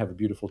I go and have a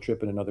beautiful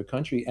trip in another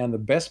country. And the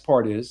best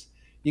part is,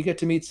 you get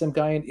to meet some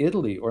guy in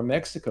Italy or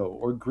Mexico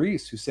or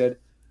Greece who said,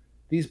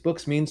 these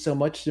books mean so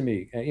much to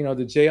me. And, the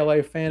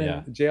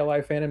Yeah.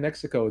 JLI fan in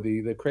Mexico,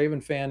 the Craven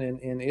fan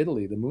in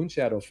Italy, the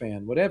Moonshadow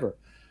fan, whatever.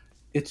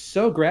 It's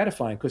so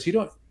gratifying because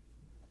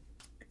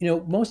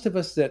most of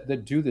us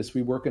that do this,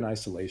 we work in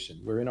isolation.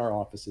 We're in our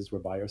offices, we're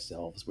by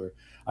ourselves.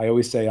 I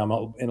always say I'm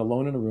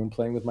alone in a room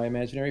playing with my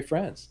imaginary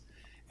friends.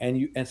 And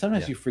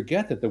sometimes Yeah. you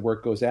forget that the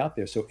work goes out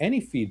there. So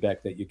any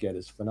feedback that you get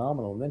is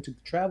phenomenal. And then to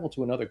travel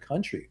to another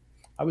country.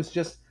 I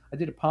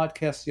did a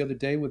podcast the other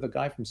day with a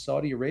guy from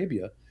Saudi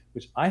Arabia,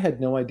 which I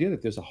had no idea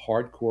that there's a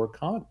hardcore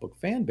comic book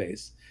fan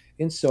base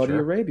in Saudi Sure.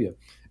 Arabia.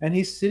 And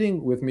he's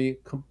sitting with me,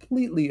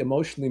 completely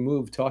emotionally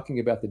moved, talking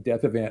about the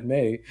death of Aunt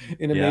May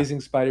in Yeah. Amazing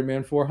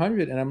Spider-Man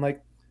 400. And I'm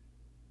like,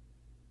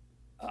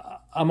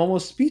 I'm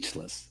almost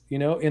speechless,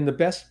 in the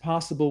best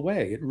possible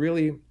way. It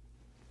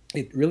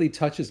really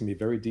touches me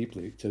very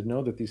deeply to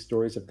know that these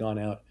stories have gone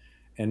out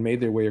and made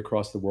their way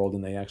across the world,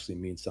 and they actually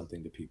mean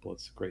something to people.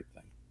 It's a great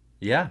thing.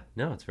 Yeah,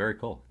 no, it's very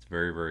cool. It's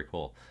very, very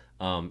cool.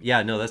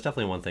 Yeah, no, that's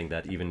definitely one thing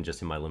that even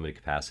just in my limited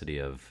capacity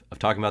of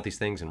talking about these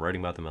things and writing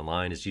about them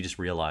online is you just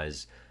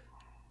realize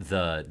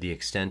the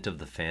extent of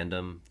the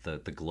fandom, the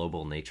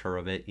global nature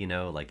of it.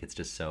 Like it's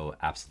just so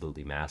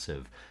absolutely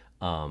massive,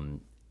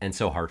 and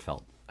so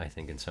heartfelt. I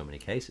think in so many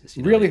cases,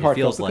 Really it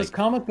heartfelt feels because like,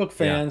 comic book yeah,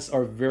 fans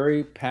are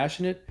very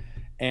passionate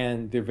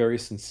and they're very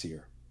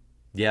sincere.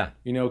 yeah,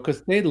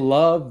 Because they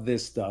love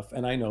this stuff.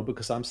 And I know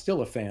because I'm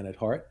still a fan at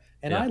heart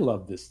and yeah, I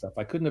love this stuff.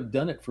 I couldn't have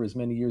done it for as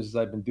many years as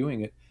I've been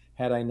doing it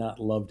had I not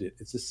loved it.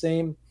 It's the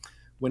same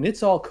when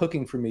it's all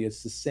cooking for me.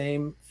 It's the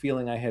same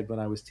feeling I had when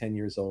I was 10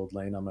 years old,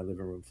 laying on my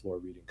living room floor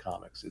reading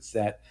comics. It's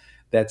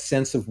that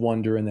sense of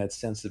wonder and that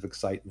sense of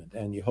excitement.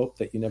 And you hope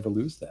that you never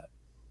lose that.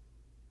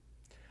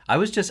 I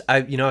was just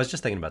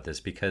thinking about this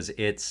because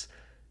it's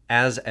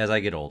as I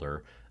get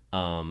older,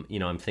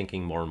 I'm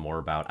thinking more and more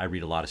about. I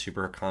read a lot of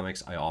superhero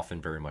comics. I often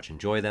very much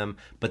enjoy them,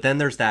 but then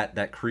there's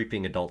that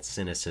creeping adult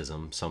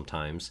cynicism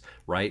sometimes,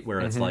 right?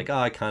 Where it's Hmm. like, oh,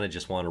 I kind of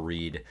just want to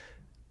read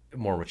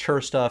more mature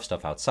stuff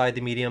outside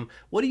the medium.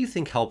 What do you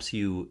think helps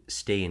you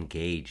stay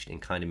engaged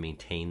and kind of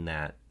maintain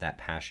that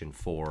passion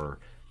for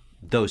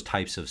those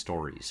types of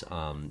stories?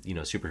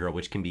 Superhero,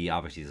 which can be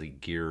obviously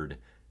geared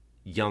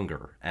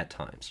younger at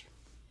times.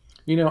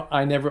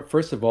 I never,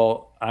 first of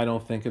all, I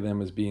don't think of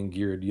them as being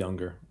geared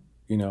younger.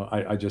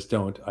 I just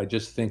don't. I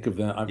just think of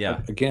them.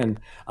 Yeah, Again,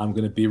 I'm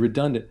going to be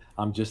redundant.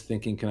 I'm just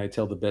thinking, can I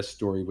tell the best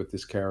story with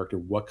this character?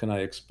 What can I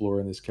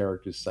explore in this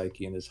character's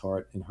psyche and his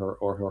heart and her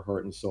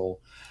heart and soul?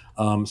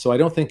 So I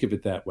don't think of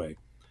it that way.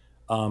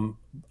 Um,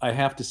 I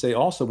have to say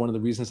also, one of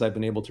the reasons I've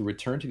been able to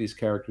return to these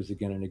characters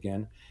again and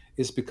again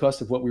is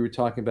because of what we were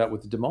talking about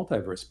with the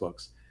multiverse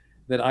books.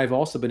 That I've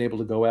also been able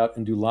to go out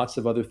and do lots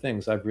of other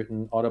things. I've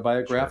written sure.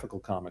 autobiographical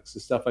comics. The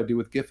stuff I do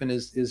with Giffen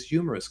is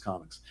humorous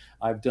comics.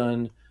 I've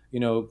done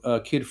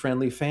kid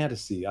friendly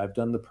fantasy. I've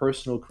done the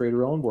personal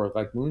creator own work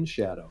like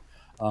Moonshadow,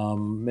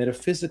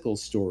 metaphysical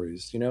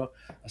stories.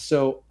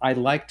 So I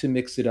like to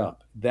mix it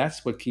up.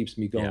 That's what keeps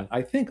me Yeah, going.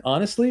 I think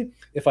honestly,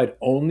 if I'd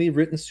only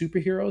written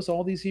superheroes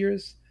all these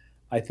years,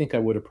 I think I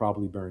would have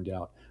probably burned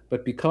out.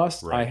 But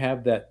because I right.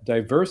 have that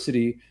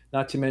diversity,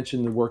 not to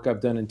mention the work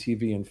I've done in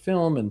TV and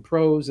film and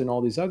prose and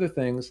all these other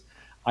things,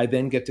 I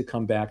then get to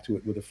come back to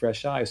it with a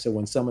fresh eye. So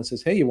when someone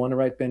says, "Hey, you want to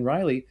write Ben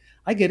Riley?"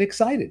 I get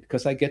excited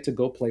because I get to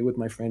go play with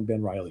my friend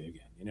Ben Riley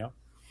again.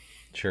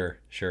 Sure,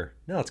 sure.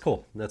 No, that's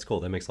cool. That's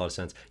cool. That makes a lot of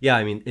sense. Yeah,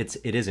 I mean, it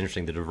is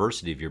interesting. The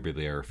diversity of your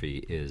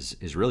bibliography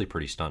is really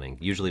pretty stunning.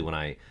 Usually, when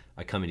I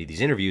come into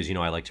these interviews,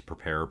 I like to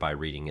prepare by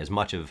reading as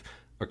much of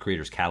a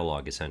creator's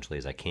catalog essentially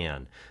as I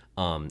can.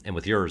 And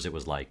with yours, it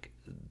was like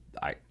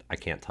I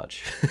can't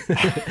touch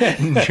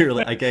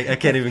nearly. I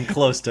can't even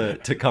close to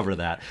cover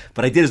that.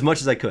 But I did as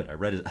much as I could. I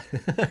read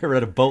I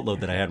read a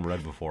boatload that I hadn't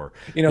read before,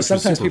 which was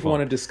Sometimes super people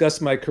want fun. to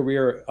discuss my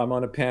career. I'm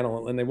on a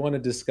panel and they want to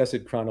discuss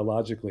it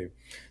chronologically.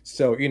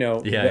 So,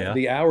 Yeah,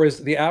 the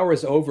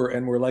hour's over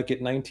and we're like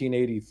at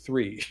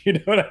 1983. You know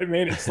what I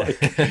mean? It's like,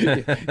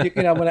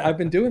 when I've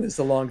been doing this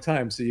a long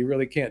time, so you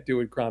really can't do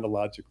it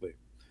chronologically.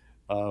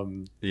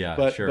 Um, yeah,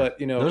 sure. but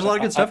There's a lot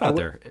of good stuff I out would,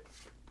 there.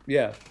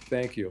 yeah,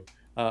 thank you.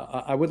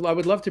 I would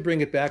love to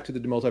bring it back to the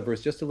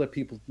multiverse just to let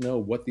people know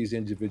what these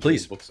individual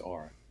Please. books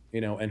are,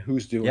 and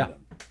who's doing Yeah,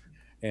 them.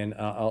 And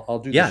I'll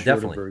do the yeah, shorter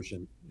definitely.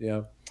 version.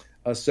 Yeah.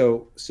 There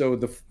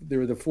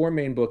are the four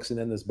main books, and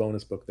then this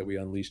bonus book that we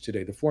unleashed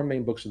today. The four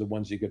main books are the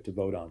ones you get to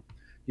vote on.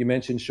 You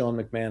mentioned Sean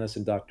McManus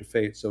and Dr.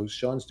 Fate. So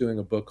Sean's doing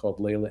a book called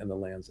Layla and the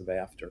Lands of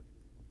After,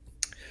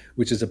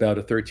 which is about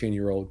a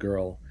 13-year-old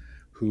girl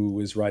who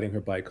is riding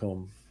her bike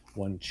home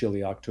one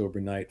chilly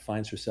October night,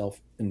 finds herself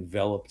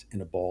enveloped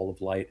in a ball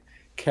of light,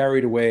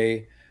 carried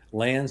away,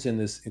 lands in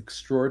this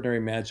extraordinary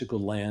magical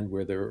land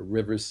where the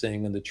rivers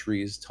sing and the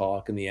trees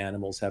talk and the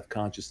animals have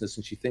consciousness.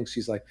 And she thinks,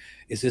 she's like,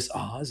 is this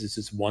Oz? Is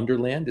this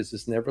Wonderland? Is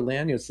this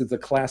Neverland? It's the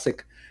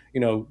classic,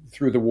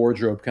 through the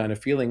wardrobe kind of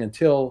feeling,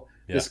 until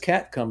this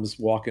cat comes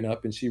walking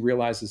up and she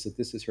realizes that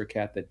this is her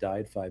cat that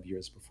died 5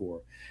 years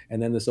before.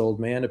 And then this old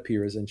man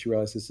appears and she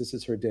realizes this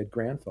is her dead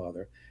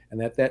grandfather.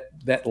 And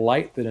that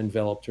light that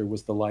enveloped her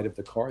was the light of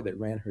the car that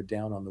ran her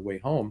down on the way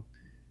home.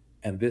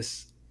 And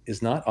this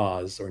is not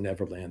Oz or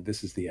Neverland.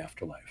 This is the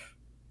afterlife.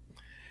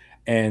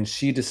 And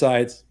she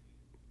decides,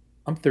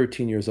 I'm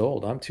 13 years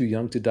old. I'm too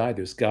young to die.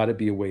 There's got to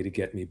be a way to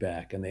get me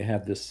back. And they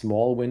have this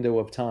small window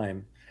of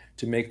time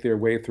to make their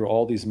way through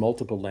all these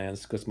multiple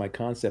lands, because my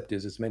concept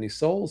is as many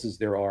souls as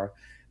there are,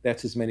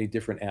 that's as many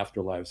different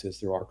afterlives as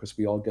there are, because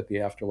we all get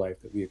the afterlife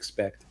that we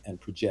expect and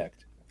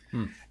project.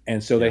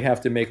 And so they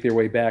have to make their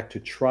way back to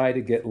try to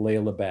get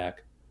Layla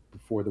back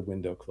before the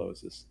window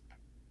closes.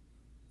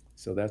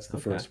 So that's the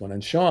first one.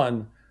 And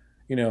Sean,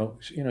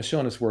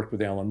 Sean has worked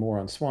with Alan Moore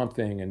on Swamp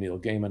Thing and Neil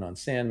Gaiman on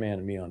Sandman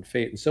and me on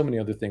Fate and so many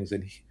other things.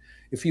 And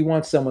if you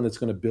want someone that's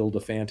going to build a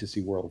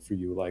fantasy world for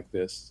you like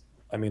this,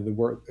 I mean, the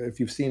work, if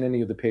you've seen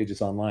any of the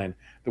pages online,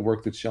 the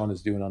work that Sean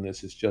is doing on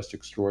this is just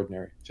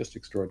extraordinary, just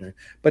extraordinary.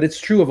 But it's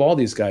true of all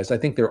these guys. I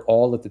think they're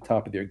all at the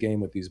top of their game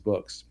with these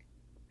books.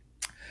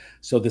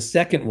 So the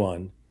second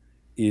one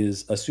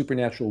is a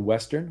supernatural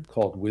Western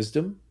called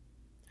Wisdom.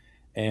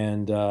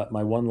 And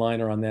my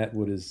one-liner on that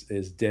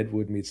is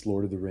Deadwood meets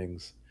Lord of the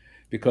Rings.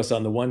 Because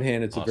on the one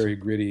hand, it's a very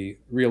gritty,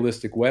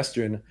 realistic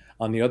Western.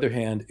 On the other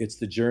hand, it's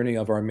the journey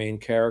of our main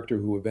character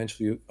who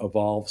eventually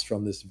evolves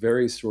from this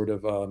very sort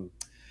of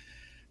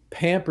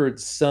pampered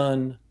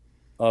son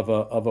of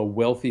a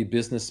wealthy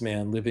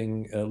businessman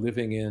living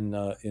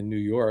in New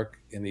York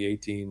in the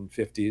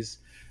 1850s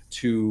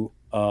to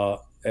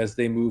as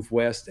they move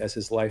west, as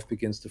his life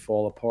begins to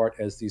fall apart,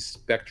 as these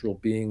spectral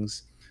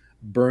beings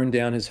burn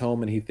down his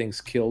home and he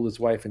thinks killed his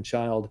wife and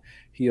child,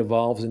 he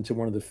evolves into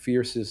one of the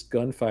fiercest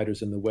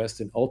gunfighters in the West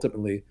and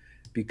ultimately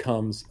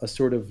becomes a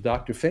sort of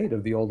Dr. Fate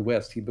of the Old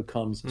West. He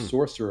becomes a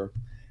sorcerer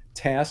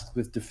tasked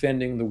with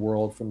defending the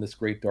world from this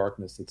great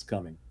darkness that's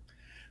coming.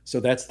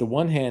 So that's the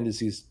one hand, is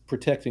he's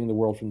protecting the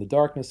world from the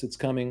darkness that's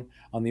coming.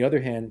 On the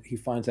other hand, he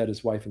finds out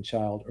his wife and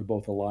child are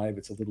both alive.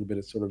 It's a little bit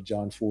of sort of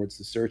John Ford's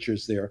The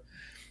Searchers there.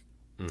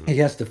 He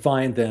has to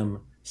find them,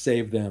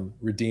 save them,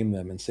 redeem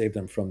them, and save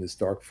them from this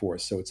dark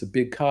force. So it's a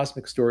big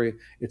cosmic story.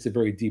 It's a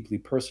very deeply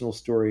personal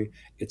story.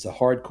 It's a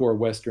hardcore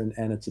Western,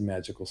 and it's a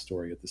magical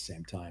story at the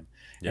same time.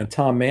 And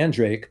Tom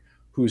Mandrake,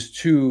 whose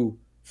two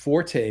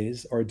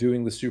fortes are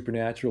doing the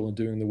supernatural and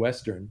doing the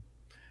Western.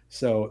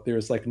 So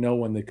there's like no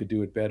one that could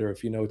do it better.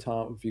 If you know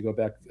Tom, if you go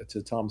back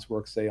to Tom's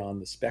work, say on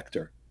The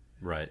Spectre,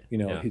 right?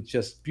 He's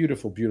just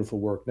beautiful, beautiful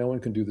work. No one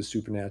can do the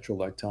supernatural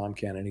like Tom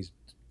can, and he's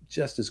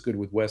just as good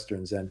with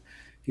Westerns. And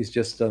he's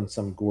just done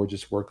some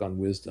gorgeous work on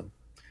Wisdom.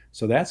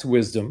 So that's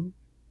Wisdom.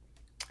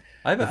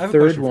 I have a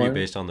question for you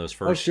based on those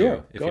first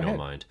two, if you don't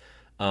mind.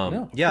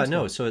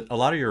 So a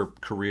lot of your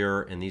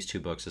career in these two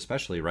books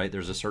especially, right,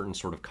 there's a certain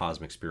sort of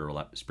cosmic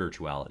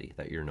spirituality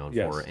that you're known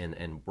for,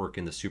 and work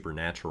in the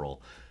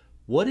supernatural.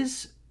 What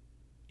is,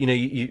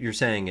 you're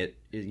saying it,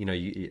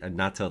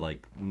 not to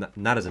like,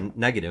 not as a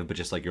negative, but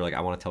just like, you're like,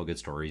 I want to tell good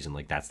stories, and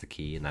like, that's the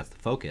key and that's the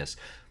focus.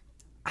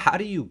 How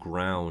do you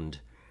ground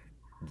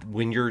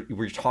when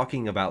we're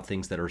talking about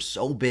things that are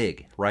so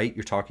big, right?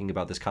 You're talking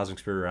about this cosmic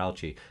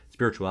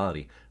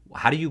spirituality.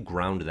 How do you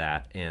ground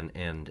that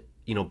and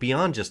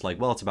beyond just like,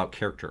 well, it's about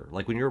character.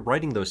 Like when you're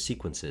writing those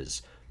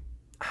sequences,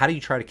 how do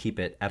you try to keep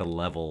it at a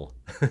level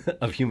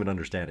of human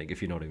understanding,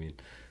 if you know what I mean?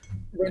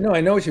 No,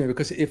 I know what you mean,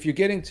 because if you're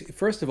getting to,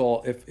 first of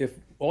all, if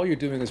all you're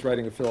doing is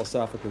writing a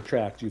philosophical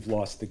tract, you've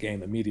lost the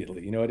game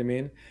immediately. You know what I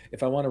mean?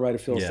 If I want to write a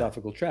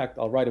philosophical tract,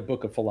 I'll write a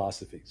book of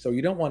philosophy. So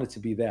you don't want it to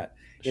be that.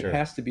 It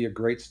has to be a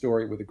great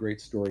story with a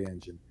great story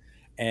engine.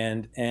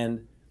 And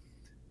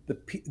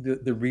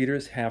the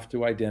readers have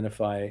to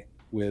identify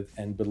with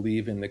and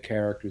believe in the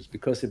characters,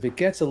 because if it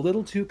gets a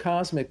little too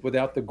cosmic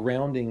without the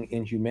grounding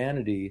in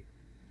humanity,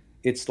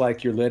 it's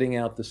like you're letting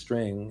out the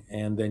string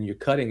and then you're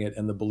cutting it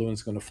and the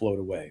balloon's going to float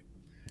away.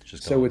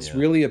 It's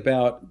really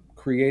about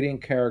creating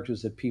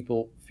characters that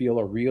people feel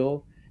are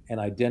real and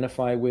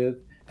identify with,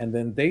 and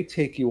then they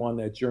take you on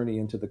that journey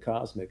into the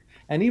cosmic.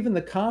 And even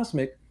the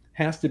cosmic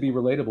has to be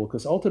relatable,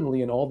 because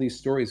ultimately in all these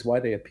stories,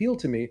 why they appeal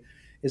to me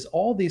is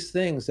all these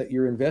things that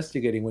you're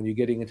investigating when you're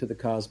getting into the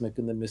cosmic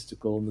and the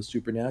mystical and the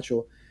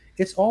supernatural.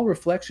 It's all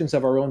reflections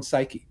of our own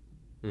psyche.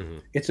 Mm-hmm.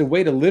 It's a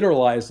way to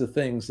literalize the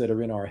things that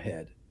are in our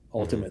head,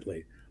 ultimately.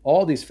 Mm-hmm.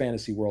 All these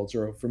fantasy worlds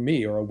are, for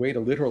me, are a way to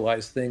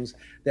literalize things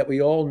that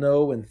we all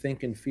know and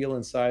think and feel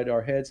inside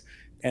our heads.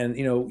 And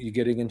you're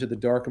getting into the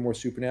dark and more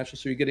supernatural,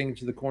 so you're getting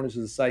into the corners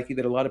of the psyche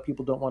that a lot of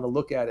people don't want to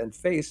look at and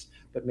face,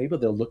 but maybe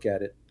they'll look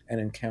at it and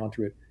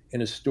encounter it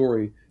in a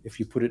story if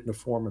you put it in the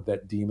form of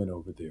that demon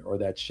over there or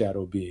that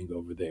shadow being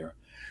over there.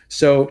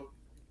 So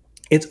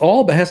it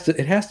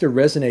has to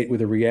resonate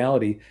with a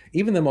reality.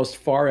 Even the most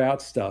far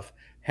out stuff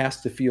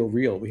has to feel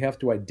real. We have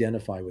to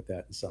identify with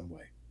that in some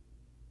way.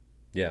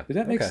 Yeah. Does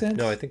that make Okay.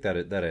 No, I sense? think that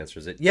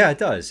answers it. Yeah, it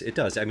does. It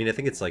does. I mean, I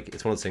think it's like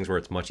it's one of those things where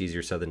it's much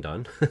easier said than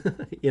done.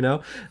 you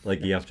know,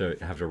 like you have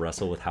to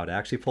wrestle with how to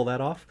actually pull that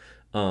off.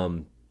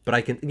 But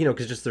I can,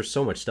 because just there's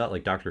so much stuff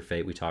like Doctor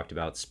Fate we talked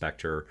about,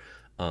 Spectre.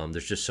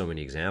 There's just so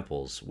many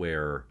examples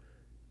where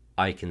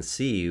I can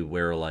see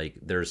where like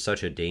there's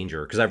such a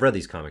danger because I've read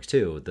these comics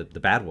too, the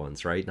bad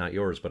ones, right? Not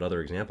yours, but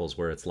other examples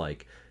where it's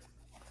like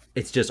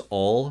it's just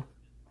all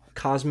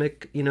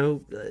cosmic,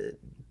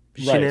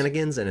 Right,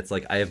 shenanigans, and it's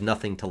like I have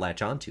nothing to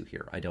latch onto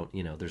here. I don't,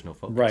 there's no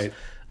focus. right,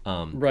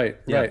 Um,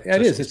 yeah, right.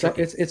 so It is. it's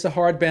tricky. It's a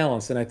hard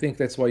balance, and I think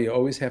that's why you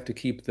always have to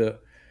keep the.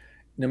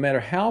 No matter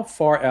how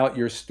far out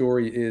your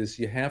story is,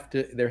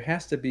 there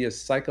has to be a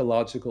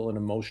psychological and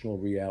emotional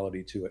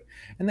reality to it,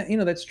 and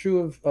that's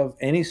true of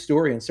any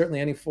story, and certainly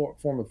any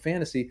form of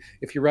fantasy.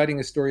 If you're writing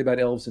a story about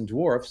elves and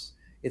dwarfs,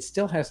 it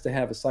still has to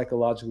have a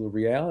psychological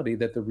reality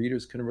that the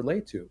readers can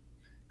relate to,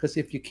 because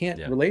if you can't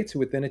Yeah, relate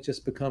to it, then it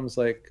just becomes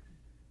like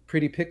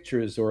pretty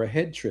pictures or a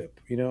head trip.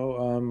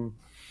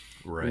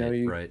 right,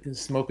 You right.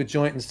 smoke a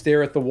joint and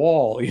stare at the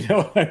wall. You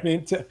know what I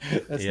mean?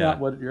 That's not Yeah,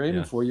 what you're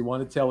aiming yeah. for. You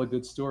want to tell a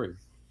good story.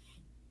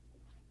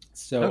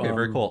 So, Okay,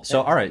 very cool.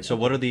 So, all right. So,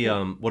 what are the yeah.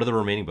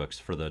 remaining books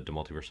for the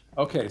multiverse?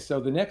 Okay, so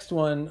the next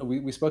one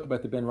we spoke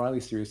about the Ben Riley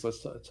series.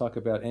 Let's talk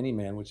about Any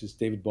Man, which is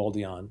David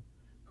Baldeon,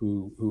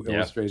 who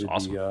Yeah, it's illustrated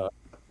awesome. the.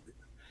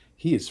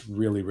 He is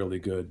really really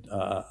good.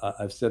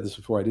 I've said this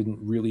before. I didn't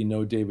really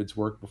know David's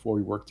work before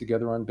we worked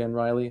together on Ben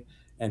Riley,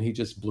 and he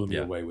just blew me Yeah,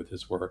 away with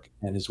his work.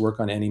 And his work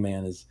on Any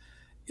Man is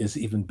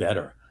even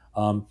better.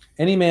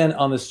 Any Man,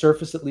 on the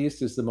surface at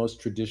least, is the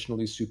most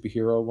traditionally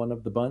superhero one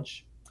of the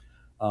bunch.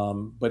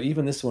 But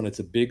even this one, it's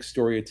a big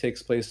story. It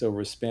takes place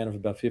over a span of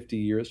about 50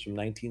 years from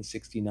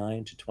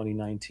 1969 to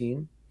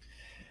 2019.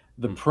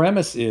 The hmm,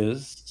 premise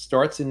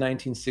starts in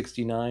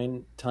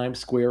 1969, Times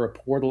Square, a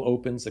portal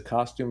opens, a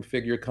costume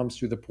figure comes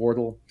through the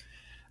portal,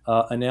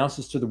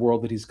 announces to the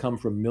world that he's come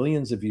from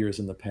millions of years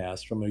in the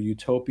past, from a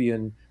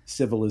utopian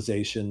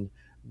civilization,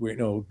 where,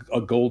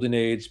 a golden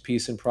age,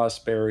 peace and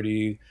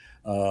prosperity,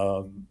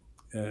 um,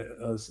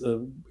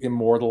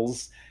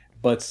 immortals.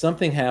 But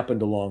something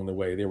happened along the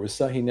way. There was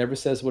some, he never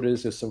says what it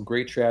is. There's some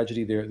great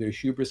tragedy. Their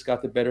hubris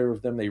got the better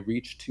of them. They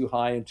reached too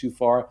high and too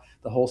far.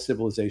 The whole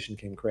civilization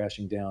came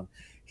crashing down.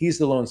 He's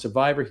the lone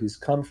survivor. He's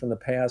come from the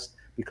past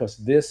because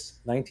this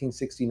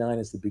 1969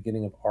 is the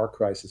beginning of our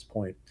crisis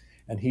point,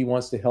 and he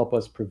wants to help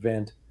us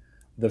prevent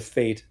the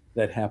fate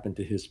that happened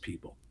to his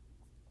people.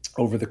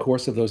 Over the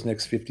course of those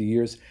next 50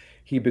 years,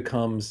 he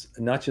becomes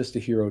not just a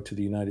hero to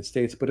the United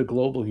States, but a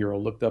global hero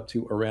looked up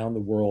to around the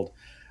world,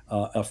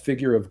 a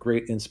figure of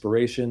great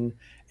inspiration.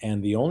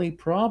 And the only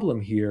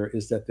problem here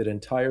is that that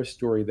entire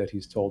story that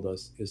he's told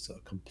us is a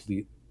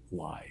complete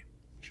lie.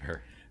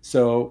 sure.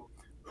 So,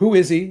 who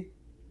is he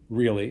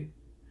really?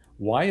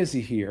 Why is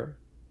he here?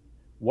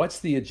 What's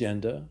the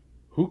agenda?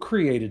 Who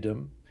created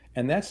him?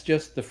 And that's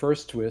just the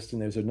first twist.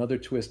 And there's another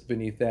twist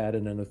beneath that,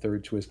 and then a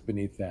third twist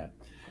beneath that.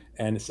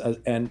 And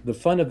the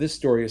fun of this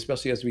story,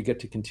 especially as we get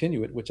to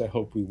continue it, which I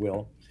hope we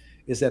will,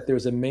 is that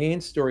there's a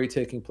main story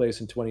taking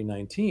place in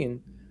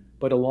 2019,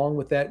 but along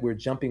with that, we're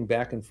jumping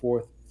back and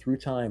forth through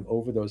time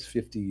over those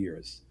 50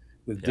 years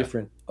with Yeah.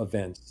 different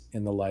events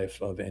in the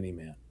life of Any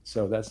Man.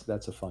 So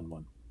that's a fun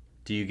one.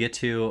 Do you get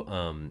to?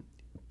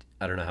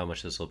 I don't know how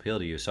much this will appeal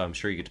to you. So I'm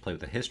sure you get to play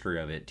with the history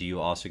of it. Do you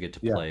also get to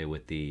Yeah. play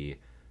with the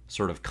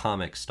sort of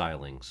comic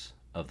stylings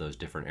of those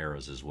different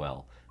eras as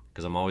well?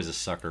 Because I'm always a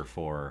sucker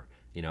for.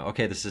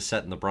 Okay, this is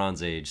set in the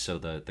Bronze Age, so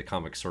the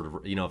comics sort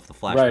of, if the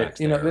Right.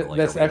 flashbacks there,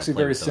 like, are That's we going to actually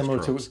play very with those similar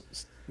to, tropes?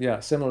 yeah,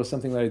 similar to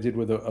something that I did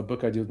with a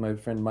book I did with my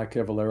friend Mike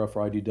Cavallero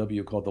for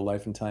IDW called The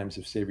Life and Times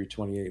of Savior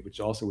 28, which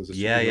also was a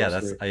Yeah, yeah, superhero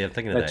that's story I am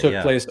thinking of that that. took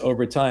Yeah, place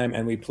over time,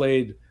 and we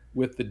played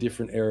with the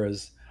different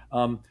eras.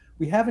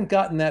 We haven't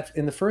gotten that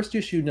in the first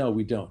issue. No,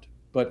 we don't.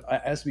 But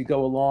as we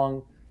go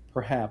along,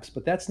 perhaps.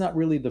 But that's not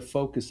really the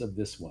focus of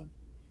this one.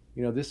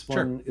 This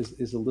sure. one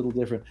is a little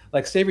different.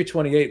 Like Savior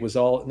 28 was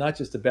all not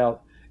just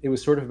about, it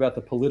was sort of about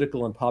the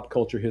political and pop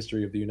culture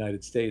history of the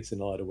United States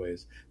in a lot of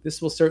ways.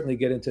 This will certainly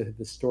get into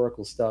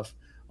historical stuff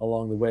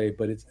along the way,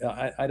 but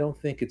I don't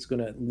think it's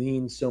going to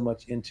lean so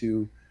much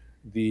into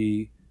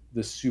the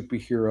the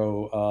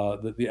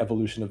superhero, the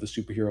evolution of the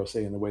superhero,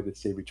 say in the way that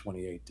Savior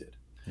 28 did.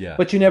 Yeah,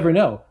 But you yeah, never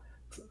know.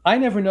 I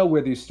never know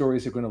where these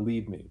stories are going to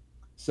lead me.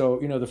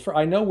 So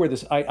I know where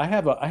this. I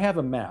have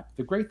a map.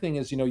 The great thing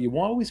is, you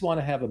always want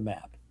to have a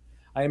map.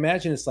 I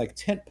imagine it's like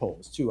tent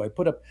poles too.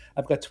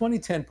 I've got 20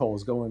 tent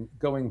poles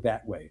going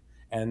that way,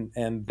 and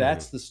hmm,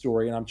 that's the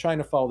story. And I'm trying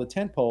to follow the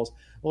tent poles.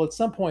 Well, at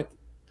some point,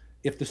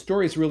 if the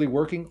story is really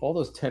working, all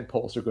those tent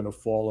poles are going to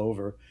fall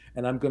over,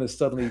 and I'm going to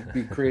suddenly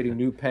be creating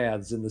new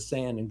paths in the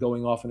sand and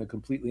going off in a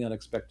completely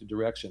unexpected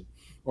direction.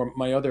 Or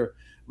my other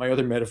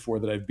metaphor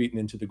that I've beaten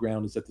into the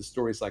ground is that the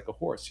story is like a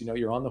horse.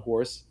 You're on the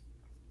horse,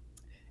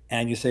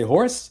 and you say,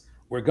 "Horse,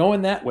 we're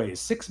going that way,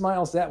 6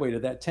 miles that way to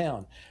that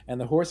town." And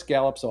the horse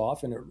gallops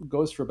off, and it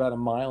goes for about a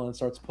mile and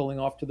starts pulling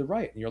off to the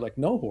right. And you're like,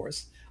 "No,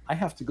 horse, I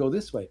have to go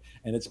this way."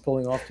 And it's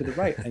pulling off to the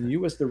right. And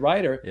you, as the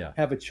rider, Yeah.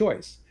 have a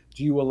choice.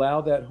 Do you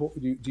allow that?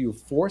 Do you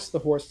force the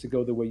horse to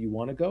go the way you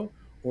want to go,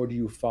 or do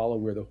you follow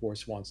where the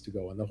horse wants to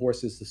go? And the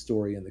horse is the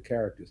story and the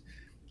characters.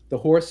 The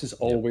horse is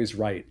Yep. always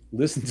right.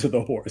 Listen to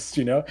the horse.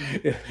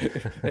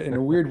 In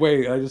a weird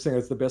way, I just think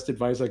that's the best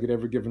advice I could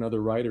ever give another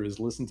writer is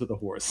listen to the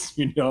horse.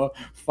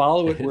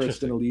 Follow it where it's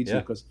going to Interesting. lead you. Yeah.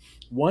 Because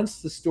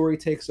once the story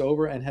takes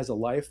over and has a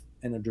life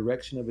and a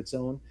direction of its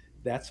own,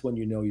 that's when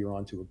you know you're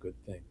onto a good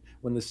thing.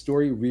 When the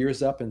story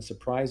rears up and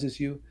surprises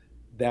you,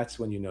 that's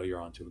when you know you're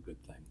onto a good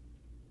thing.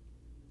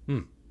 Hmm.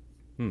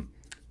 Hmm.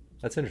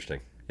 That's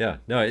interesting. Yeah.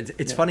 No, it's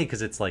Yeah, funny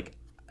because it's like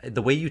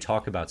the way you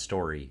talk about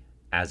story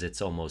as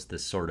it's almost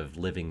this sort of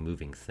living,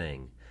 moving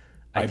thing.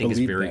 I I think is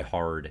believe very that.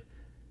 hard.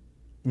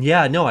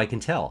 Yeah. No, I can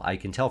tell. I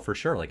can tell for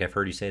sure. Like I've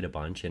heard you say it a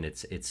bunch, and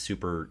it's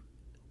super.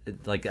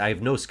 Like I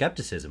have no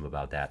skepticism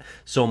about that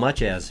so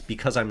much as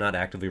because I'm not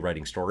actively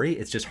writing story,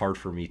 it's just hard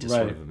for me to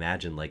sort Right. of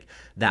imagine like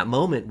that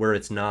moment where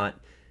it's not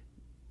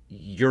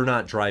you're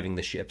not driving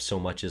the ship so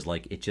much as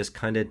like it just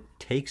kind of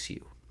takes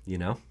you, you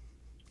know?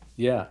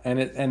 Yeah,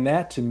 and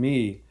that to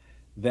me,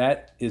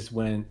 that's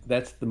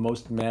the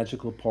most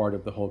magical part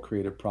of the whole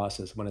creative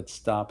process when it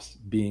stops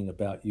being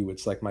about you.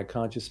 It's like my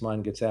conscious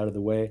mind gets out of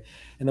the way,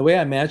 and the way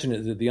I imagine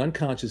it, the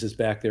unconscious is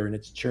back there and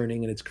it's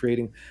churning and it's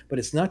creating, but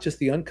it's not just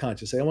the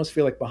unconscious. I almost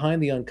feel like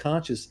behind the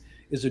unconscious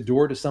is a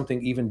door to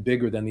something even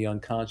bigger than the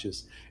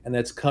unconscious, and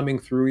that's coming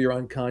through your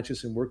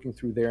unconscious and working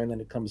through there, and then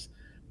it comes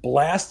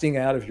blasting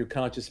out of your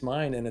conscious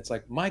mind, and it's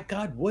like, my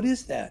God, what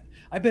is that?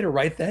 I better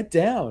write that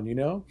down.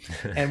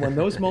 And when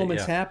those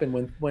moments Yeah.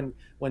 happen,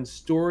 when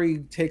story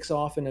takes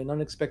off in an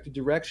unexpected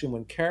direction,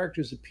 when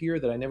characters appear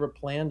that I never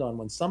planned on,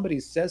 when somebody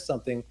says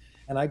something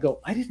and I go,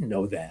 I didn't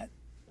know that,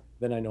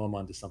 then I know I'm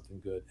onto something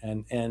good.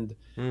 And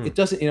Mm. it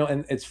doesn't,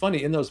 and it's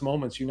funny in those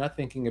moments you're not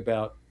thinking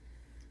about,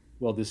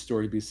 will this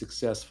story be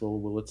successful?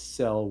 Will it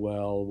sell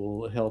well?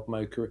 Will it help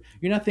my career?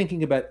 You're not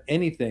thinking about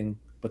anything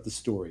but the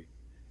story.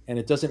 And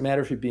it doesn't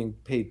matter if you're being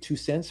paid 2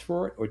 cents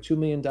for it or $2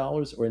 million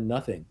or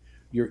nothing.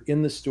 You're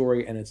in the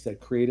story, and it's that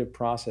creative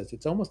process.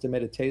 It's almost a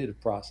meditative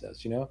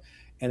process,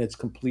 and it's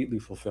completely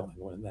fulfilling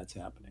when that's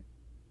happening.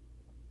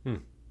 Hmm.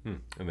 Hmm.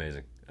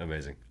 Amazing.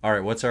 Amazing. All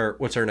right, what's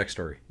our next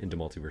story into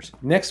multiverse?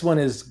 Next one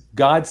is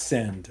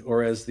Godsend,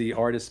 or as the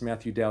artist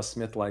Matthew Dow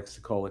Smith likes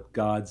to call it,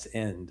 God's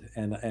End.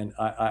 And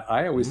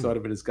I always Mm. thought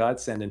of it as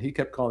Godsend, and he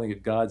kept calling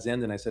it God's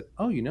End. And I said,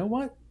 oh, you know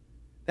what?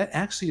 That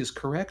actually is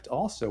correct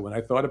also when I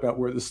thought about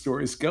where the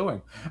story's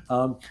going. It's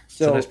a nice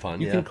So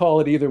pun, you can yeah. call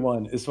it either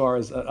one. As far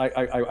as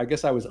I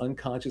guess I was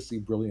unconsciously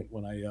brilliant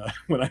when I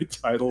when I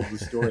titled the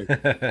story.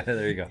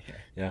 There you go.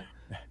 Yeah.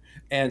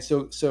 And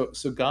so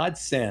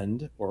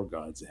Godsend, or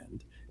God's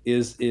End,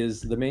 is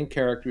the main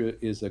character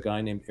is a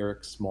guy named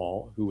Eric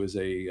Small, who is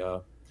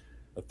a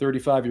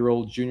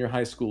 35-year-old junior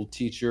high school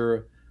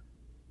teacher.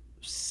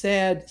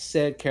 Sad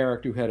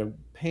character who had a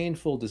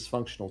painful,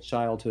 dysfunctional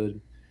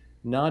childhood,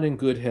 not in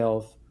good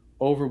health,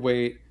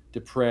 overweight,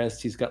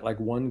 depressed. He's got like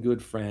one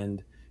good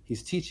friend.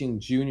 He's teaching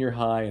junior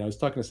high. And I was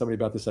talking to somebody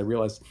about this. I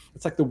realized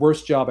it's like the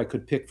worst job I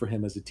could pick for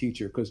him as a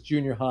teacher, because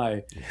junior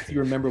high, if you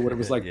remember what it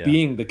was like Yeah.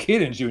 being the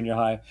kid in junior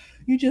high,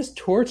 you just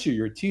torture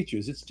your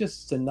teachers. It's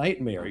just a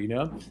nightmare.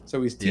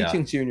 So he's Yeah.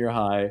 teaching junior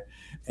high,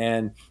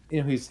 and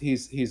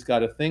he's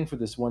got a thing for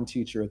this one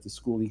teacher at the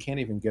school. He can't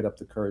even get up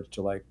the courage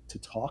to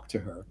talk to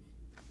her.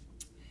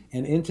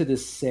 And into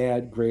this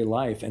sad gray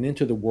life and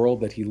into the world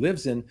that he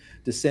lives in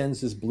descends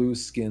this blue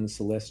skinned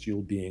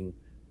celestial being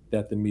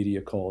that the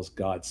media calls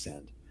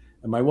Godsend.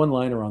 And my one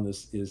liner on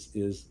this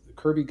is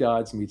Kirby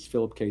Gods meets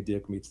Philip K.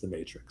 Dick meets The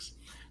Matrix.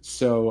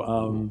 So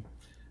Ooh.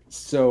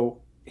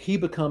 so he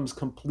becomes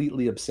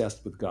completely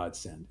obsessed with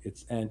Godsend.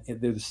 And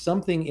there's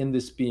something in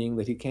this being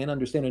that he can't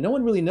understand, and no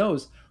one really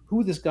knows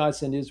who this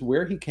Godsend is,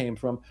 where he came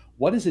from,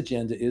 what his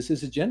agenda is.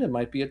 His agenda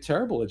might be a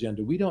terrible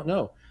agenda. We don't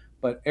know.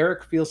 But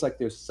Eric feels like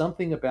there's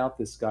something about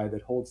this guy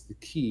that holds the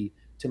key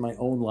to my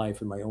own life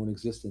and my own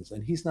existence.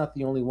 And he's not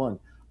the only one.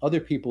 Other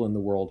people in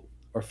the world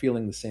are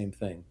feeling the same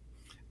thing.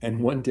 And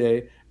one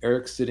day,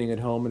 Eric's sitting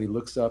at home and he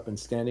looks up, and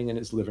standing in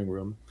his living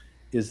room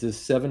is this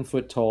 7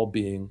 foot tall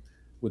being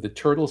with a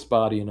turtle's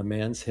body and a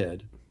man's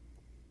head,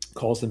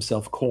 calls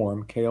himself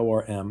Korm,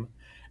 Korm,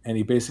 and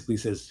he basically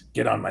says,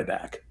 "Get on my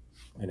back."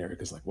 And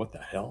Eric is like, "What the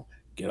hell?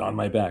 Get on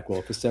my back." Well,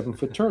 if a 7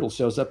 foot turtle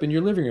shows up in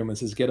your living room and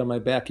says, "Get on my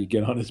back," you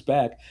get on his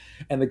back.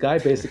 And the guy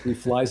basically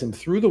flies him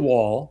through the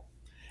wall.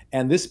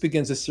 And this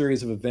begins a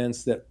series of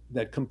events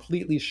that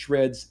completely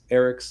shreds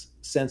Eric's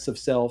sense of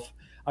self.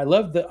 I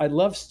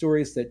love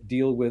stories that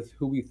deal with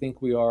who we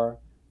think we are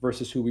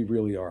versus who we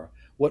really are,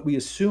 what we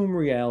assume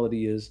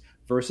reality is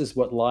versus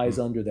what lies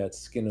Mm. under that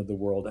skin of the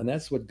world. And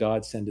that's what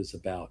Godsend is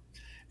about.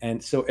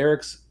 And so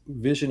Eric's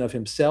vision of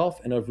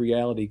himself and of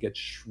reality gets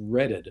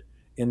shredded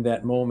in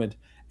that moment,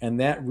 and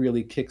that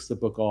really kicks the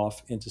book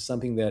off into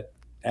something that,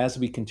 as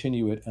we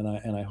continue it, and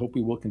I hope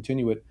we will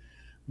continue it,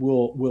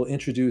 will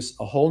introduce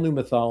a whole new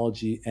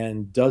mythology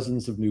and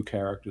dozens of new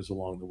characters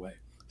along the way.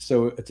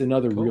 So it's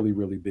another Cool. really,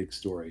 really big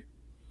story.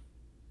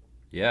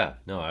 Yeah,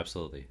 no,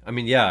 absolutely. I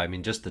mean, yeah, I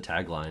mean, just the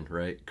tagline,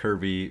 right?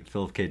 Kirby,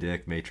 Philip K.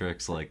 Dick,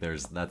 Matrix. Like,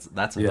 that's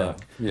a Yeah, hook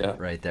yeah.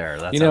 right there.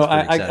 That You know,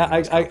 sounds pretty exciting to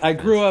most comic I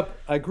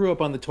grew fans.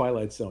 up on the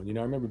Twilight Zone. You know,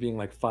 I remember being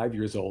like 5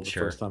 years old the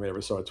Sure. first time I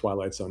ever saw a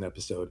Twilight Zone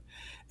episode,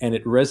 and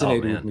it Oh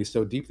resonated with man. me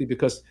so deeply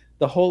because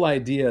the whole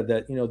idea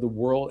that, the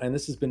world, and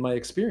this has been my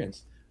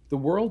experience, the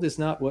world is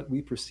not what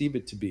we perceive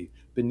it to be.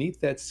 Beneath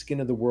that skin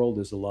of the world,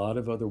 there's a lot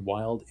of other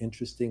wild,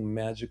 interesting,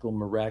 magical,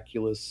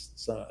 miraculous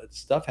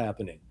stuff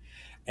happening,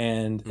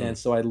 Hmm. and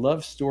so I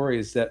love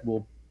stories that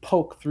will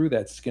poke through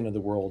that skin of the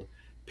world,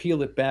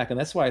 peel it back. And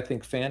that's why I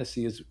think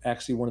fantasy is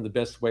actually one of the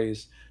best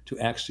ways to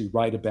actually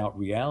write about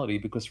reality,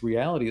 because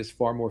reality is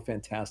far more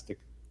fantastic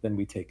than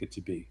we take it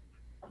to be.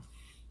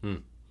 Hmm.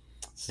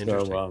 So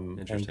Interesting.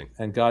 Interesting.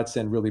 and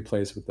Godsend really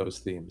plays with those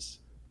themes,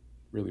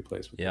 really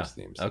plays with Yeah. those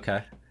themes.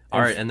 Okay. All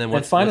and right. And then and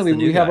what's finally the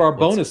new we have guy? our What's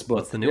bonus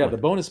what's the book. new Yeah, one? the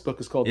bonus book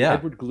is called The Yeah.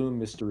 Edward Gloom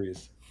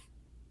Mysteries.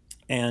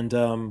 And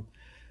I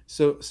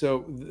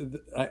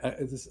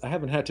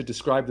haven't had to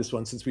describe this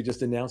one since we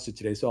just announced it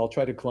today, so I'll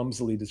try to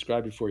clumsily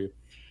describe it for you.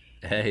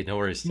 Hey, no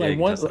worries. Yeah, My you can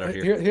one test it out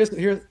here.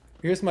 here,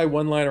 here's my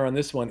one liner on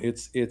this one.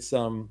 It's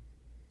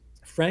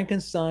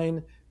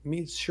Frankenstein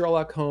meets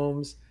Sherlock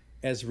Holmes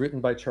as written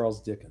by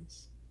Charles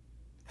Dickens.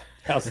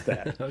 How's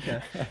that?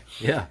 Okay.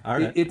 Yeah. All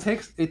it, right. it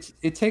takes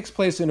it takes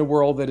place in a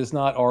world that is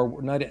not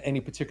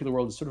any particular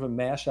world. It's sort of a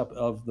mashup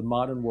of the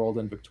modern world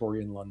and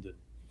Victorian London,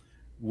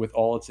 with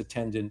all its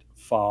attendant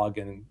fog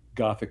and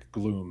gothic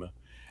gloom.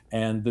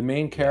 And the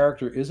main Yeah.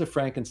 character is a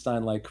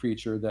Frankenstein-like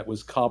creature that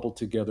was cobbled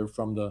together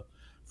from the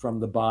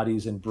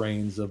bodies and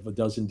brains of a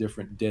dozen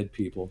different dead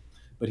people.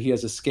 But he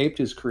has escaped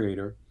his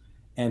creator,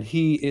 and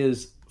he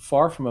is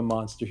far from a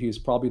monster. He is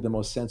probably the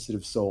most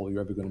sensitive soul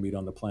you're ever going to meet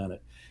on the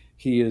planet.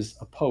 He is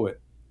a poet.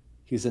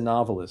 He's a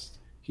novelist.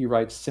 He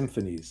writes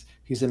symphonies.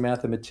 He's a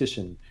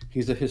mathematician.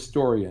 He's a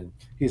historian.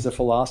 He's a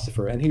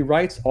philosopher. And he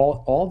writes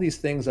all these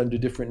things under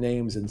different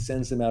names and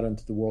sends them out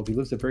into the world. He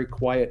lives a very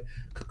quiet,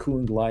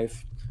 cocooned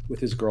life with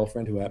his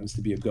girlfriend, who happens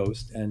to be a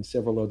ghost, and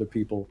several other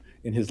people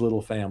in his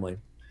little family.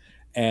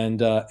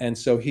 And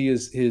so he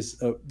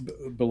is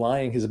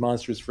belying his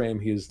monstrous frame.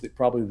 He is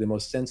probably the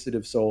most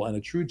sensitive soul and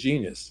a true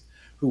genius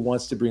who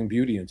wants to bring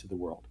beauty into the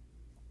world.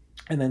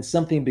 And then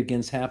something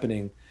begins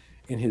happening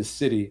in his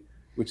city,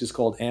 which is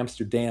called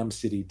Amsterdam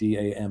City,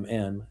 Damn,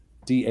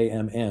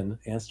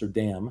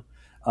 Amsterdam,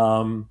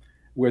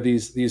 where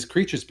these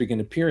creatures begin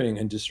appearing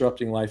and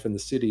disrupting life in the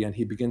city. And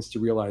he begins to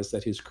realize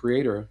that his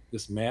creator,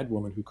 this mad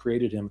woman who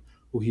created him,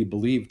 who he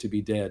believed to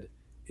be dead,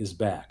 is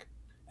back.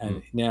 Hmm.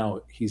 And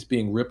now he's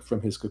being ripped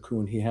from his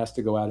cocoon. He has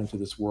to go out into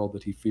this world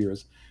that he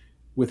fears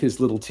with his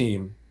little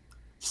team,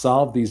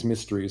 solve these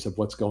mysteries of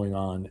what's going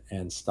on,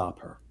 and stop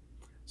her.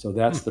 So Hmm.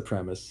 that's the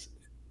premise.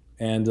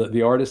 And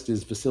the artist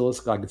is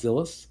Vasilis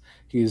Gagzilis.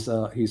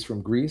 He's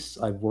from Greece.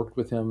 I've worked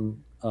with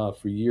him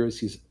for years.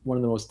 He's one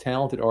of the most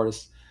talented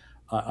artists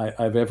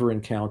I've ever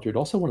encountered.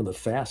 Also one of the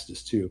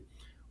fastest too.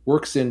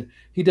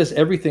 He does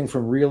everything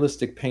from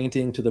realistic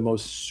painting to the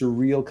most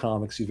surreal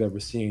comics you've ever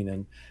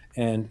seen.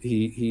 And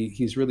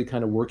he's really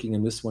kind of working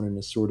in this one in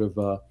a sort of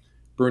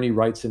Bernie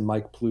Wrightson,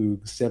 Mike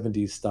Plug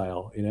 '70s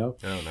style.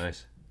 Oh,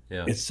 nice.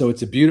 Yeah.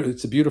 It's a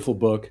beautiful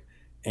book,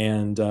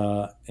 and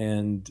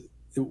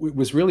it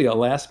was really a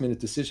last minute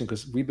decision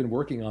because we've been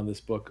working on this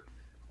book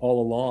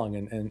all along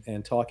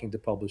and talking to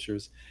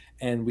publishers,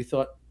 and we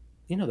thought,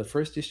 the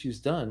first issue's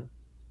done,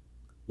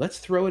 let's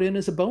throw it in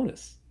as a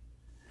bonus.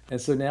 And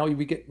so now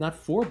we get not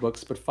 4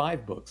 books but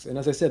 5 books. And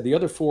as I said, the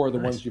other 4 are the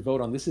Nice. ones you vote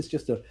on. This is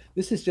just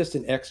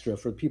an extra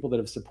for people that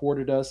have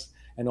supported us,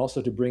 and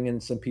also to bring in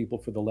some people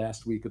for the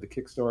last week of the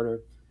Kickstarter,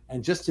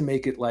 and just to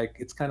make it like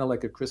it's kind of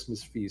like a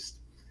Christmas feast.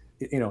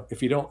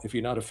 If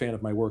you're not a fan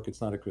of my work,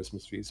 it's not a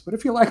Christmas feast. But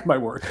if you like my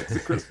work, it's a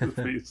Christmas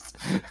feast.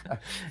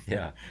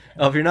 Yeah.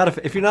 Oh, if you're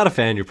not a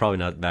fan, you're probably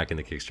not back in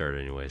the Kickstarter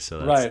anyway. So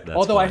that's Right. that's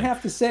Although I fine.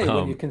 have to say, Um.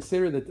 when you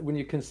consider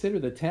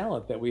the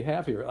talent that we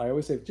have here, I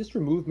always say just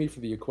remove me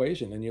from the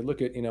equation, and you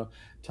look at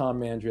Tom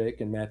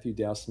Mandrake and Matthew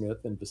Dow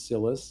Smith and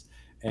Vasilis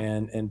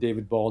and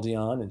David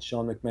Baldion and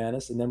Sean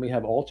McManus, and then we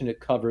have alternate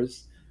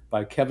covers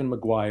by Kevin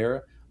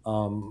McGuire,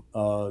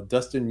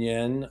 Dustin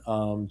Yen,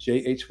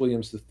 J.H.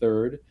 Williams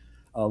III.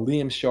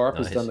 Liam Sharp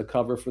has done Nice. the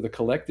cover for the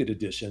collected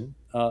edition.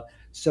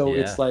 So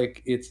it's Yeah.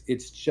 like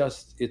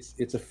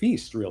it's a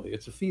feast, really.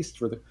 It's a feast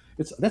for the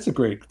it's That's a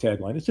great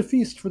tagline. It's a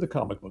feast for the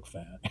comic book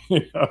fan.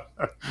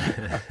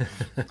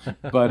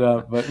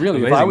 But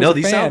really, if I Amazing. was No, a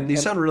these sound fan, these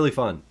and sound really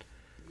fun.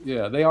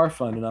 yeah, they are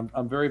fun, and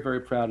I'm very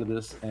very proud of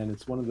this, and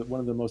it's one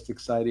of the most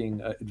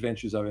exciting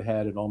adventures I've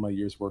had in all my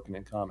years working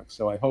in comics.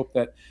 So I hope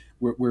that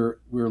we're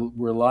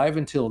live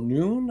until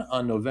noon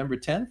on November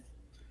 10th.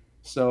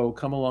 So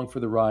come along for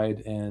the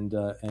ride and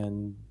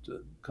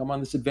come on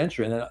this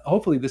adventure. And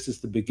hopefully this is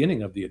the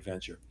beginning of the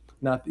adventure.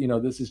 Not,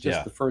 this is just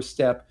Yeah. the first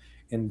step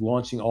in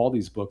launching all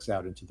these books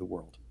out into the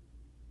world.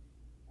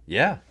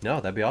 Yeah,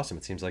 no, that'd be awesome.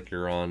 It seems like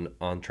you're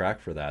on track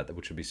for that,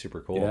 which would be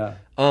super cool. Yeah,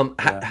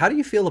 yeah. How do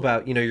you feel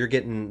about, you're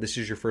getting, this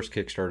is your first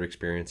Kickstarter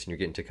experience, and you're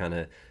getting to kind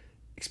of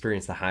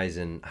experience the highs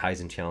and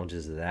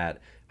challenges of that.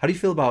 How do you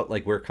feel about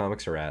like where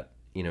comics are at,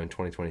 in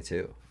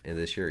 2022 and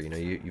this year?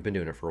 You've been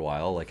doing it for a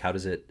while. Like, how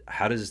does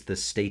the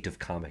state of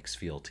comics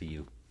feel to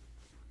you?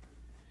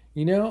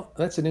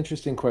 That's an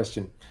interesting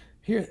question.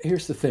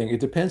 Here's the thing. It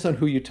depends on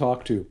who you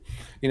talk to.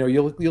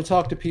 You'll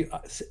talk to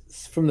people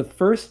from the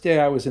first day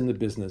I was in the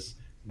business.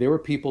 There were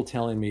people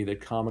telling me that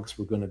comics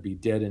were going to be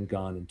dead and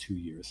gone in 2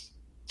 years.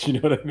 Do you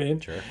know what I mean?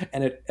 Sure.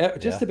 And at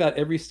just Yeah. about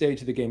every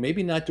stage of the game,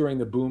 maybe not during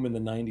the boom in the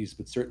 '90s,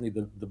 but certainly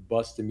the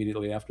bust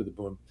immediately after the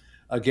boom.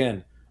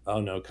 Again,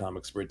 oh no,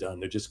 comics were done.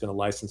 They're just going to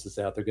license us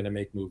out. They're going to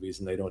make movies,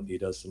 and they don't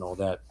need us, and all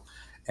that.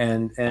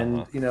 And Uh-huh.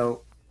 and you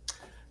know,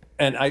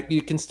 and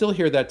you can still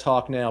hear that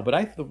talk now.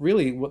 But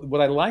really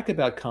what I like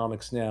about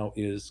comics now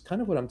is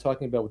kind of what I'm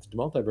talking about with the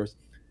multiverse.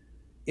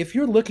 If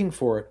you're looking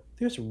for it,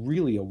 there's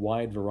really a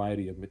wide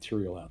variety of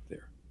material out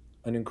there,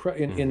 in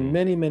Mm-hmm.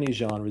 many many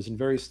genres and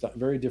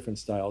very different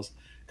styles.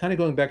 Kind of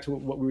going back to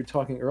what we were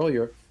talking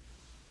earlier,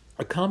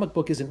 a comic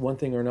book isn't one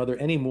thing or another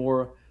any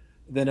more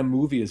than a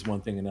movie is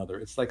one thing or another.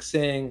 It's like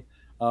saying,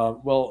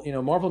 well,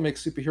 Marvel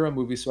makes superhero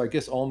movies, so I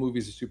guess all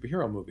movies are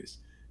superhero movies.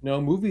 No,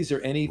 movies are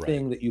Right.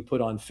 anything that you put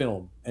on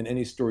film and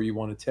any story you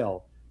want to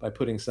tell by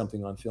putting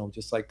something on film,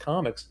 just like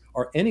comics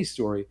are any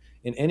story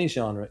in any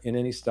genre, in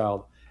any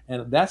style.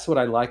 And that's what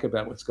I like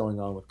about what's going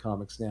on with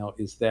comics now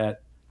is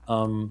that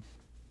um,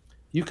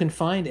 you can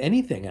find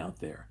anything out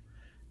there.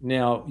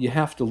 Now you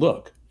have to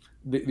look.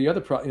 The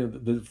other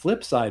the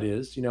flip side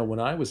is, when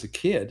I was a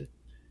kid,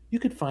 you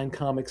could find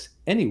comics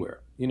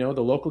anywhere. The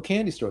local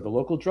candy store, the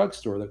local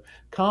drugstore, the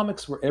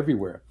comics were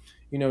everywhere.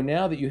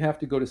 Now that you have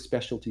to go to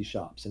specialty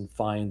shops and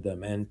find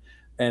them, and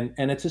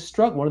it's a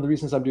struggle. One of the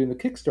reasons I'm doing the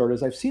Kickstarter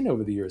is I've seen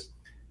over the years,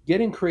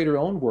 getting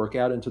creator-owned work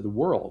out into the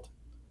world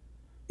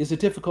is a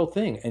difficult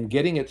thing, and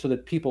getting it so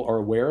that people are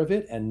aware of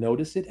it and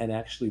notice it and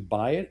actually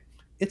buy it,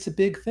 it's a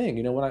big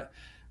thing.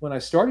 When I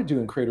started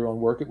doing creator owned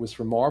work, it was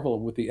for Marvel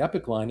with the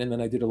Epic line, and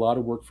then I did a lot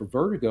of work for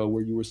Vertigo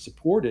where you were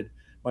supported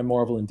by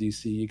Marvel and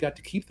DC. You got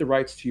to keep the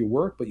rights to your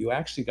work, but you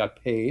actually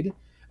got paid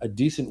a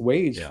decent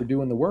wage Yeah. for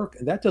doing the work,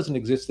 and that doesn't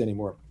exist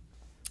anymore.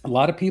 A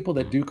lot of people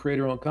that Mm. do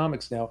creator owned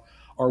comics now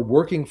are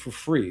working for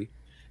free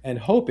and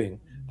hoping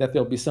that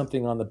there'll be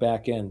something on the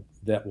back end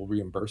that will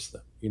reimburse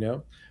them.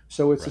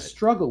 So it's a Right.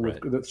 struggle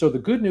Right. so the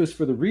good news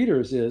for the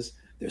readers is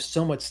there's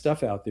so much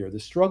stuff out there. The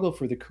struggle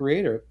for the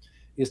creator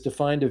is to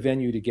find a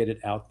venue to get it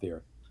out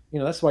there.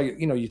 That's why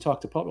you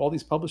talk to all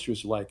these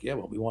publishers are like, yeah,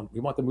 well, we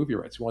want the movie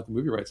rights. We want the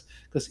movie rights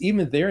because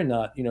even they're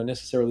not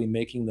necessarily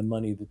making the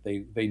money that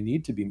they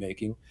need to be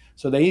making.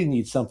 So they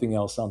need something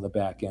else on the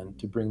back end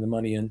to bring the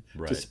money in to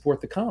Right.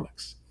 support the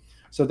comics.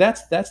 So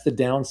that's the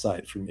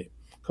downside for me.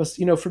 Because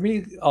for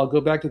me, I'll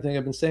go back to the thing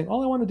I've been saying.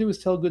 All I want to do is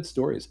tell good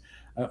stories.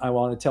 I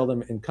want to tell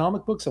them in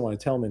comic books. I want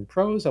to tell them in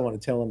prose. I want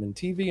to tell them in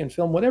TV and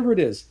film, whatever it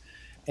is.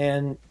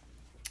 And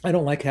I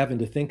don't like having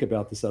to think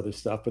about this other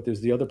stuff, but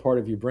there's the other part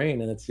of your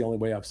brain, and it's the only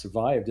way I've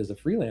survived as a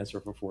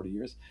freelancer for 40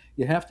 years.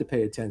 You have to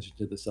pay attention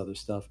to this other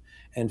stuff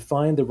and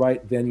find the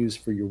right venues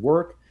for your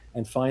work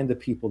and find the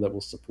people that will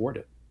support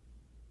it.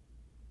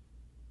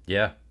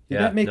 Yeah. Did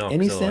Yeah. that make No,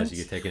 any because otherwise you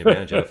get sense? taken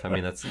advantage of. I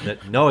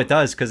mean, no, it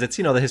does, because it's,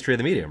 the history of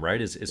the medium,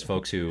 right? Is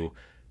folks who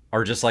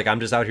are just like, I'm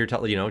just out here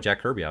telling, Jack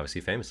Kirby, obviously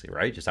famously,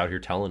 right? Just out here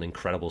telling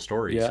incredible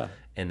stories. Yeah,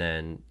 And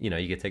then, you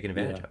get taken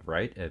advantage yeah. of,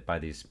 right? By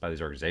these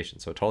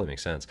organizations. So it totally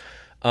makes sense.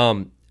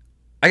 Um,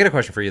 I got a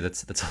question for you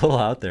that's a little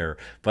out there,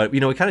 but, we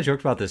kind of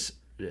joked about this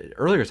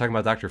earlier, talking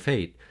about Dr.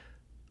 Fate.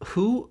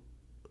 Who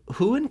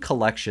who in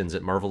collections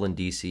at Marvel and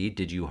DC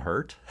did you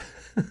hurt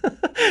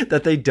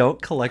that they don't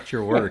collect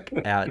your work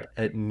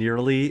at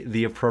nearly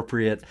the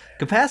appropriate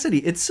capacity?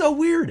 It's so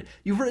weird.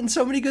 You've written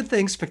so many good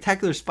things,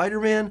 Spectacular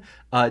Spider-Man,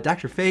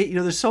 Doctor Fate.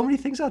 There's so many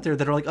things out there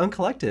that are like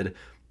uncollected.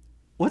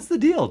 What's the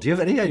deal? Do you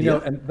have any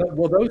idea?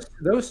 Well,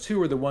 those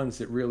two are the ones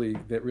that really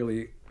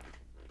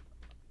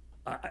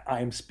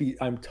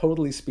I'm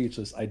totally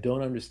speechless. I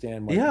don't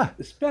understand why, Yeah.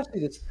 especially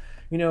that's,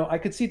 I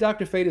could see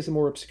Doctor Fate as a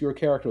more obscure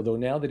character, though.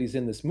 Now that he's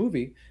in this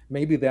movie,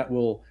 maybe that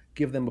will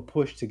give them a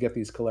push to get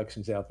these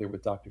collections out there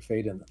with Doctor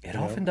Fate in them. It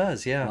often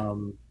does. Yeah.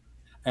 Um,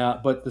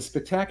 but the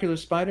Spectacular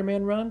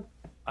Spider-Man run,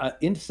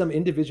 in some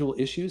individual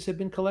issues have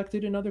been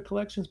collected in other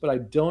collections, but I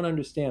don't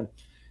understand.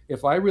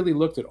 If I really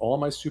looked at all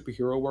my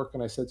superhero work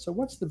and I said, so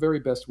what's the very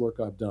best work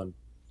I've done?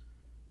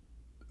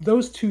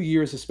 Those 2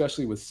 years,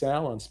 especially with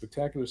Sal on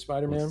Spectacular With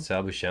Spider-Man,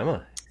 Sal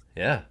Buscema.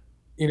 Yeah.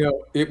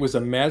 it was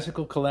a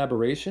magical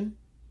collaboration.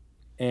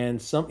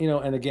 And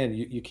and again,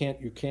 you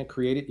can't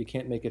create it, you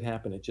can't make it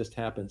happen. It just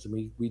happens.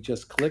 And we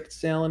just clicked,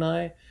 Sal and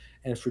I,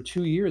 and for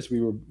 2 years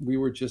we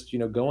were just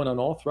going on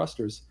all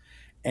thrusters,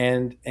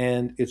 and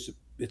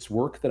it's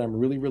work that I'm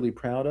really really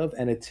proud of,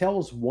 and it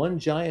tells one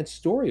giant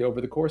story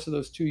over the course of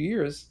those 2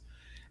 years.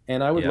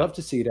 And I would Yeah. love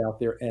to see it out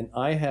there. And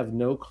I have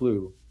no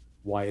clue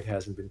why it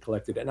hasn't been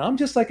collected. And I'm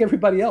just like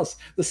everybody else.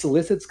 The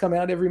solicits come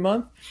out every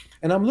month,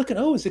 and I'm looking,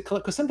 oh, is it?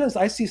 Because sometimes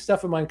I see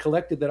stuff of mine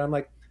collected that I'm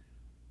like,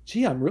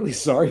 gee, I'm really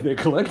sorry they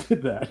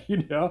collected that.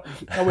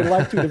 I would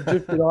like to have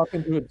drifted off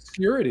into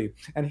obscurity.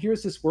 And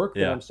here's this work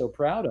that Yeah. I'm so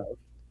proud of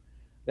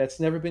that's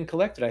never been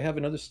collected. I have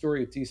another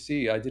story at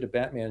DC. I did a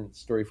Batman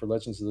story for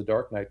Legends of the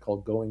Dark Knight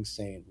called Going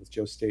Sane with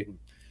Joe Staton.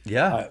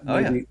 Yeah. Oh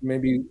yeah.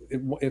 Maybe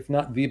if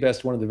not the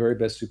best, one of the very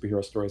best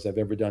superhero stories I've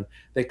ever done.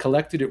 They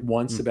collected it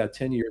once Hmm. about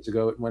 10 years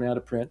ago. It went out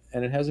of print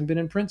and it hasn't been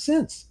in print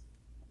since.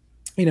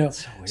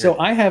 That's so So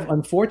weird.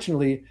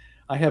 unfortunately,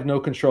 I have no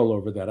control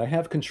over that. I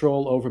have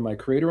control over my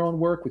creator owned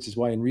work, which is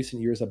why in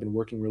recent years I've been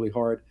working really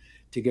hard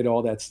to get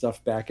all that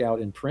stuff back out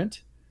in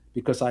print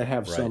because I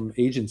have Right. some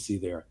agency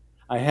there.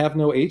 I have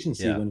no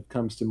agency Yeah. when it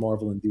comes to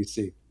Marvel and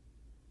DC.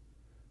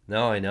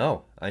 No, I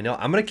know. I know.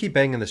 I'm gonna keep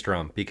banging this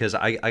drum because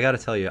I gotta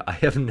tell you, I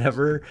have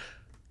never.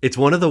 It's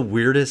one of the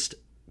weirdest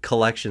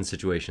collection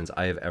situations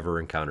I have ever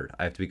encountered.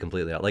 I have to be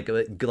completely out. Like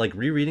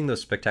rereading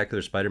those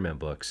Spectacular Spider-Man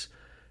books.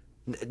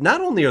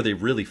 Not only are they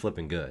really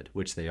flipping good,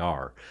 which they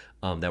are,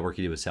 that work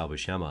you did with Sal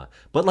Buscema,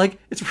 but like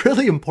it's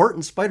really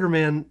important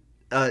Spider-Man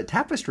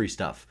tapestry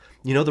stuff.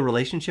 You know, the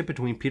relationship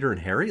between Peter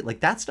and Harry, like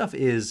that stuff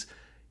is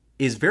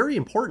very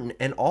important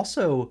and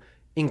also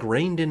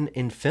ingrained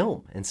in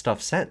film and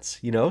stuff since,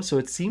 you know? So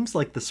it seems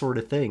like the sort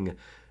of thing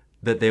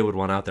that they would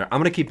want out there. I'm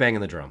going to keep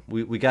banging the drum.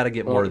 We got to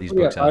get more of these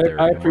Yeah, books out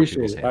there I in more appreciate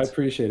people's it. I hands.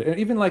 appreciate it. And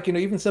even like,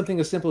 even something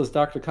as simple as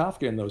Dr.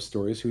 Kafka in those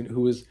stories,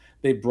 who is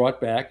they brought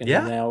back and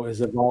Yeah. now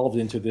has evolved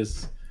into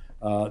this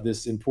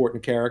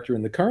important character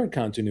in the current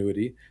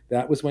continuity.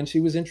 That was when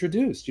she was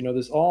introduced.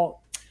 There's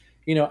all,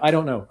 I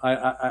don't know.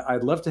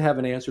 I'd love to have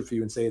an answer for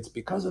you and say it's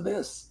because of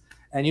this.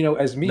 And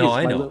as me, No, as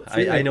I my know. little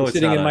I freelancer know it's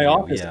sitting not in on my you.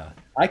 office, Yeah.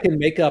 I can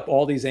make up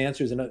all these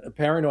answers and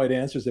paranoid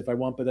answers if I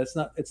want, but that's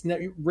not.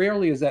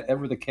 Rarely is that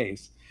ever the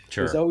case.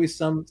 There's Sure. always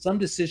some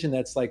decision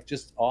that's like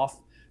just off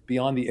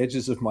beyond the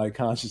edges of my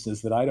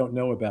consciousness that I don't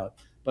know about.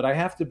 But I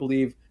have to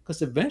believe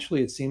because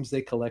eventually it seems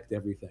they collect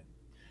everything.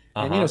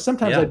 And Uh-huh.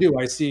 sometimes I Yeah. do.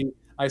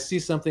 I see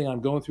something. I'm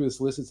going through the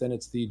solicits, and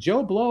it's the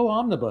Joe Blow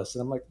omnibus,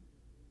 and I'm like,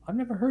 I've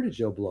never heard of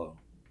Joe Blow.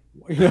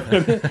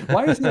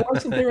 Why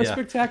isn't there a Yeah.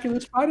 spectacular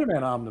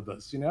Spider-Man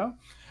omnibus?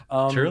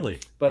 Um, Surely.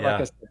 but like I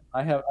Yeah. said,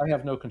 I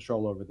have no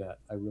control over that.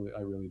 I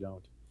really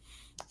don't.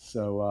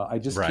 So I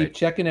just keep Right.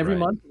 checking every Right.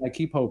 month, and I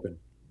keep hoping.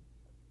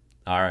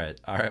 All right.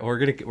 All right. We're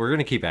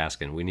gonna keep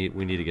asking. We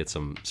need to get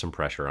some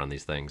pressure on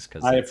these things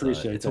because I it's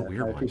appreciate it's a that. I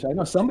weird one. appreciate. I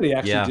know somebody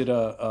actually Yeah. did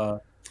a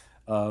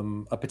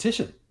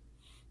petition,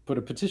 put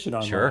a petition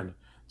Sure. online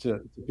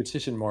to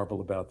petition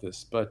Marvel about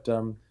this, but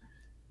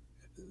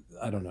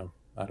I don't know.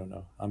 I don't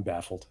know. I'm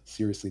baffled,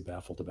 seriously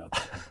baffled about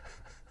that one.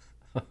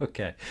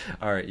 Okay.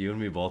 All right. You and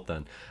me both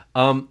then.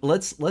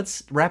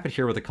 Let's wrap it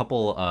here with a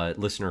couple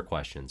listener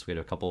questions. We had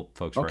a couple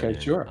folks write Okay, in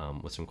sure.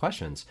 with some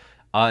questions.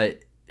 Uh,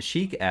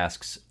 Sheik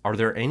asks, "Are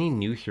there any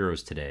new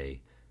heroes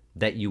today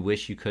that you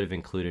wish you could have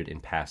included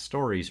in past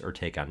stories or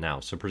take on now?"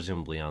 So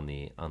presumably on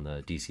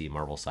the DC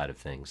Marvel side of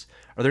things,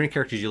 are there any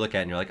characters you look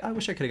at and you're like, "I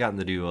wish I could have gotten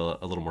to do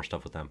a little more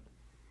stuff with them"?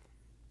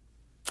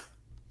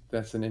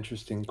 That's an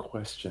interesting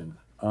question.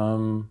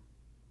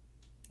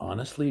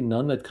 Honestly,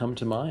 none that come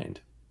to mind.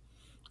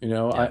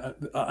 Yeah.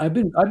 I've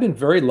been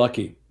very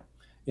lucky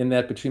in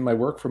that between my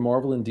work for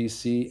Marvel and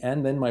DC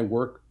and then my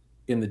work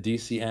in the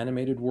DC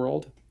animated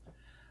world,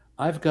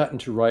 I've gotten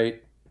to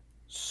write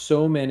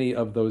so many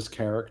of those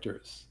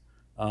characters.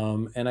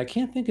 And I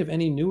can't think of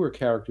any newer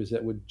characters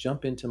that would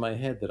jump into my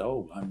head that,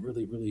 oh, I'm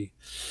really, really,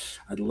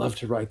 I'd love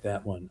to write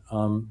that one.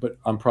 But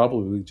I'm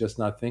probably just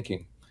not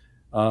thinking.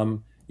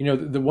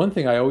 The one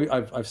thing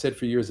I've said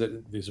for years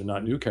that these are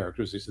not new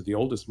characters; these are the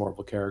oldest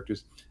Marvel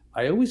characters.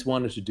 I always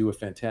wanted to do a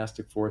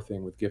Fantastic Four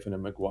thing with Giffen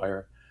and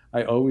McGuire.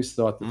 I always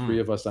thought the three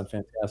Mm. of us on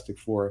Fantastic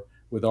Four,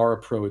 with our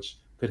approach,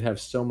 could have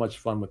so much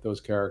fun with those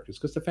characters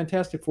because the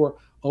Fantastic Four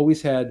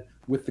always had,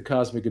 with the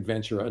Cosmic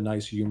Adventure, a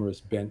nice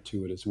humorous bent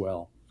to it as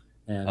well.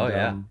 Oh And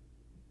yeah.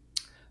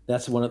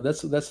 that's one of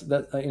that's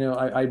that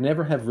I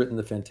never have written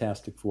the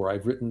Fantastic Four.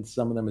 I've written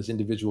some of them as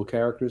individual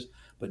characters,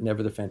 but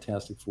never the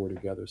Fantastic Four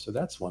together. So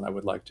that's one I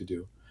would like to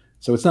do.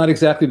 So it's not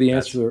exactly the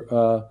That's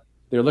answer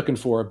they're looking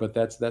for, but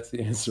that's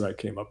the answer I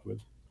came up with.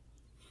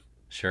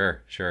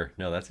 Sure, sure.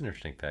 No, that's an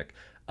interesting pick.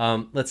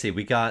 Let's see.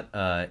 We got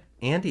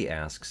Andy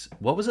asks,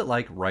 "What was it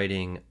like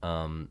writing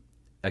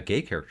a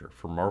gay character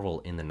for Marvel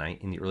in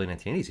the early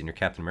 1980s in your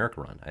Captain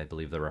America run?" I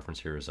believe the reference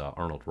here is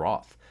Arnold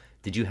Roth.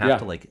 Did you have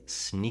to Yeah, like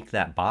sneak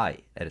that by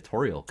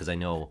editorial? Because I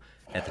know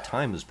at the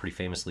time it was pretty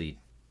famously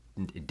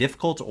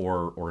difficult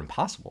or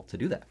impossible to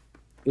do that.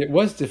 it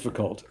was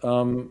difficult.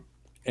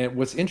 And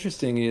what's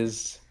interesting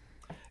is,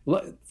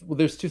 well,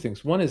 there's two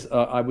things. One is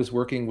I was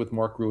working with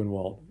Mark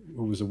Gruenwald,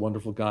 who was a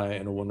wonderful guy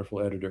and a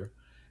wonderful editor,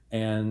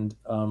 and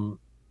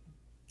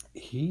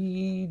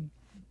he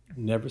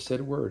never said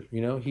a word.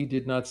 He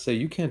did not say,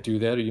 you can't do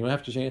that or you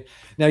have to change.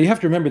 Now, you have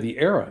to remember the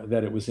era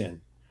that it was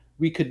in.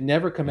 We could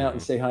never come out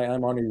and Hmm. say, hi,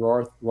 I'm Arnie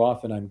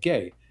Roth and I'm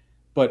gay.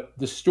 But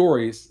the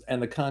stories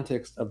and the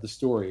context of the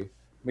story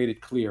made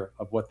it clear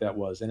of what that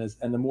was.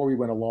 And the more we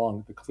went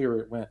along, the clearer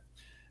it went.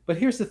 But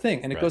here's the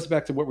thing, and it Right. goes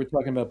back to what we are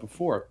talking about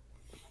before.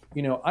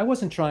 I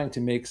wasn't trying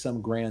to make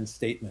some grand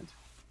statement,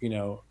 you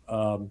know,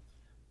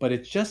 but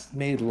it just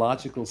made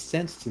logical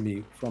sense to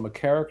me from a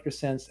character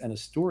sense and a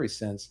story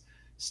sense.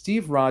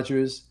 Steve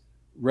Rogers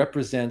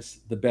represents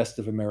the best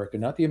of America,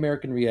 not the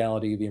American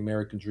reality, the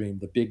American dream,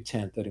 the big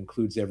tent that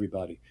includes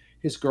everybody.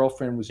 His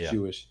girlfriend was Yeah.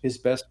 Jewish. His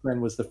best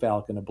friend was the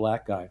Falcon, a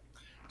black guy.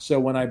 So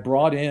when I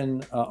brought in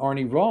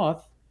Arnie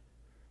Roth,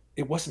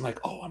 it wasn't like,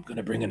 oh, I'm going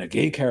to bring in a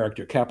gay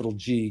character, capital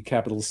G,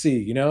 capital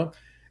C,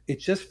 It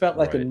just felt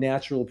like a Right.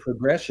 natural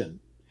progression.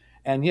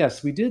 And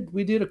yes, we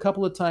did a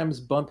couple of times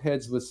bump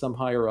heads with some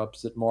higher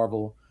ups at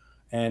Marvel,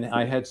 and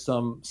I had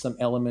some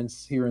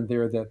elements here and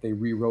there that they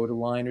rewrote a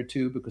line or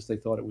two because they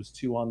thought it was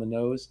too on the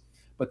nose.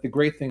 But the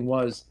great thing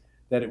was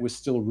that it was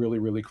still really,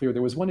 really clear.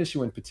 There was one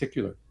issue in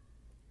particular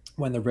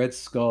when the Red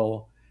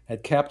Skull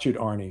had captured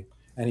Arnie,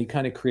 and he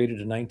kind of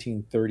created a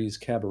 1930s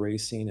cabaret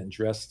scene and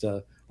dressed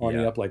Arnie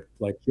Yeah. up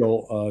like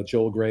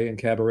Joel Grey in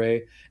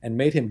Cabaret, and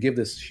made him give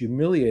this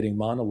humiliating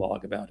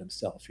monologue about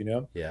himself,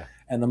 Yeah.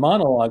 And the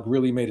monologue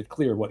really made it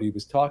clear what he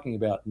was talking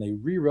about, and they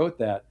rewrote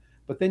that.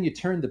 But then you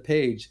turn the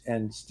page,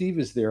 and Steve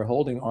is there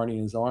holding Arnie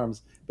in his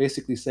arms,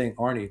 basically saying,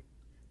 "Arnie,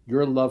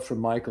 your love for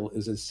Michael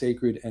is as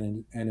sacred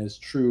and as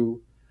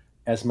true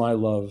as my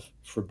love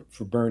for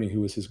Bernie, who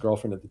was his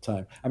girlfriend at the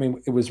time." I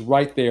mean, it was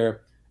right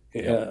there,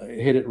 Yep.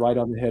 hit it right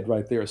on the head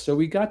right there. So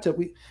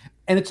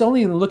and it's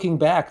only in looking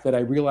back that I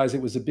realized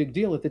it was a big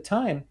deal. At the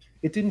time,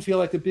 it didn't feel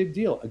like a big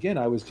deal. Again,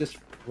 I was just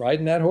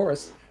riding that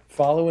horse,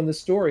 following the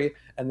story,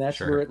 and that's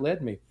where Sure. it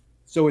led me.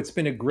 So it's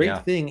been a great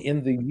Yeah. thing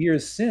in the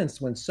years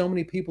since when so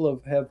many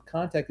people have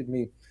contacted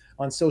me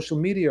on social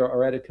media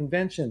or at a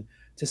convention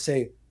to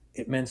say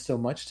it meant so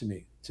much to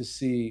me to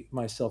see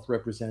myself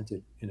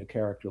represented in a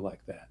character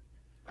like that.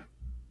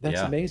 That's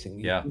Yeah. amazing.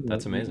 Yeah.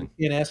 That's You amazing.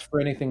 can't ask for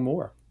anything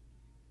more.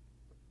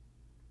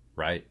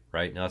 Right.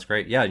 Right. No, that's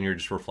great. Yeah, and you're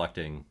just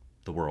reflecting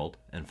the world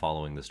and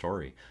following the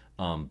story.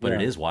 But it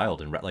Yeah, is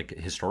wild and like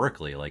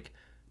historically, like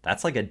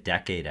that's like a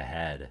decade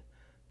ahead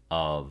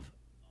of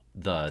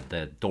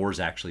the doors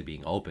actually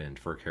being opened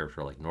for a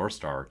character like North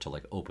Star to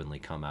like openly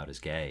come out as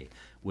gay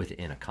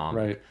within a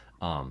comic.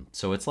 right.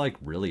 So it's like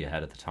really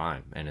ahead of the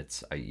time, and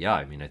it's yeah.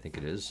 I mean, I think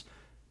it is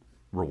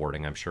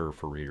rewarding. I'm sure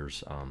for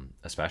readers,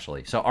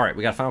 especially. So all right,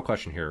 we got a final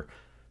question here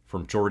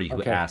from Jordy who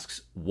Okay.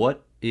 asks,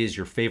 "What is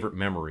your favorite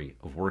memory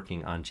of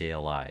working on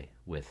JLI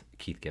with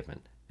Keith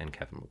Giffen and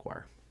Kevin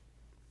McGuire?"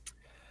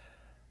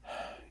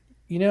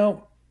 You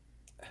know,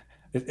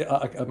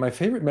 my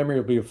favorite memory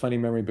will be a funny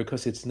memory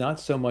because it's not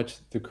so much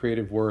the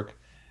creative work.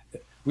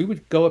 We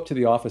would go up to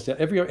the office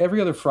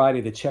every other Friday.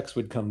 The checks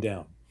would come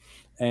down,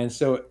 and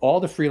so all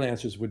the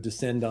freelancers would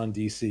descend on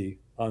DC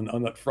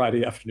on that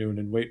Friday afternoon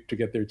and wait to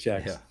get their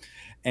checks. Yeah.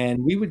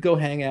 And we would go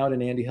hang out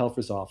in Andy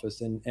Helfer's office,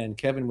 and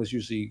Kevin was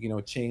usually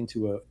chained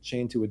to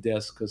a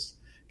desk because,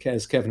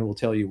 as Kevin will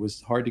tell you, it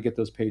was hard to get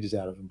those pages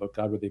out of him. But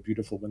God, were they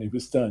beautiful when he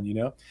was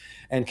done.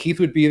 And Keith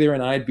would be there,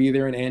 and I'd be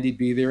there, and Andy'd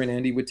be there, and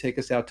Andy would take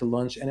us out to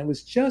lunch, and it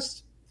was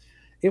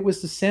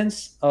the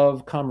sense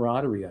of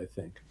camaraderie. I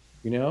think,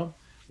 you know,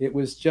 it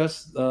was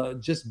just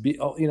be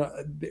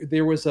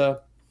there was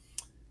the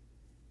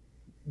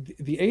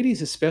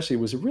 80s especially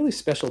was a really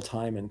special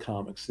time in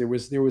comics. There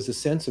was a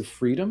sense of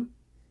freedom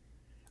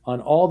on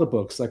all the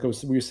books. Like we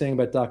were saying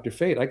about Dr.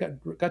 Fate, I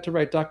got to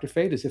write Dr.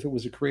 Fate as if it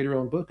was a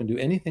creator-owned book and do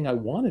anything I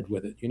wanted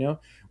with it.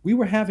 We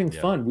were having Yeah.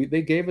 fun.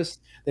 They gave us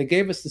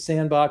the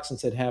sandbox and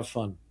said, "Have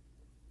fun."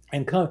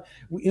 And come,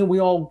 we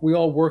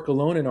all work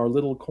alone in our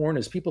little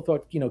corners. People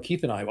thought,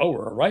 Keith and I, oh,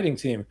 we're a writing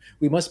team.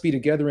 We must be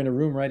together in a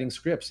room writing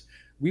scripts.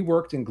 We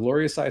worked in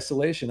glorious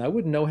isolation. I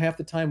wouldn't know half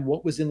the time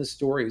what was in the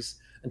stories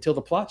until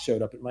the plot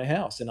showed up at my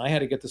house, and I had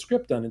to get the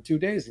script done in 2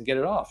 days and get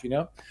it off.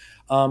 Yeah.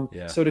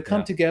 So to come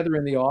Yeah. together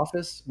in the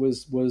office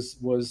was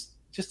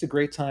just a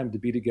great time to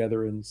be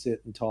together and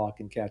sit and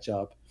talk and catch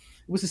up.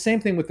 It was the same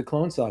thing with the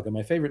Clone Saga.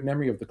 My favorite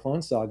memory of the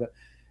Clone Saga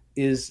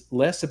is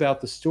less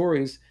about the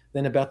stories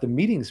than about the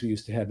meetings we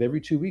used to have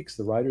every 2 weeks.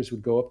 The writers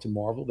would go up to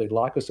Marvel. They'd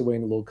lock us away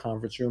in a little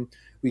conference room.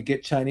 We'd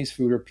get Chinese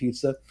food or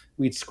pizza.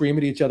 We'd scream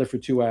at each other for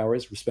 2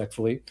 hours,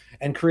 respectfully,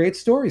 and create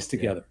stories Yeah.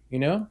 together.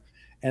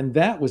 And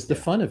that was the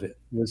Yeah. fun of it,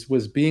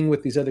 was being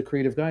with these other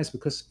creative guys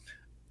because,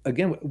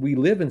 again, we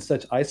live in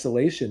such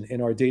isolation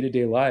in our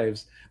day-to-day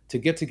lives. To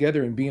get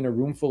together and be in a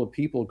room full of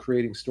people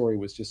creating story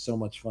was just so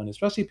much fun,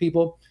 especially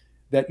people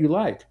that you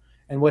like.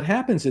 And what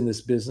happens in this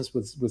business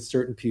with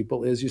certain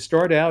people is you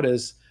start out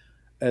as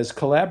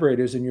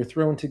collaborators and you're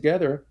thrown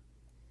together,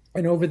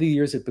 and over the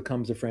years it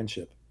becomes a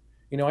friendship.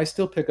 I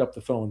still pick up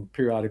the phone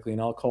periodically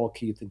and I'll call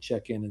Keith and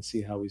check in and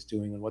see how he's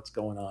doing and what's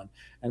going on,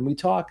 and we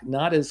talk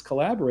not as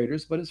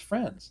collaborators but as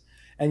friends.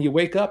 And you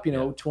wake up,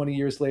 Yeah. 20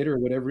 years later or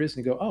whatever it is,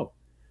 and you go, oh,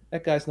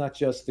 that guy's not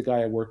just the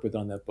guy I worked with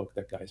on that book,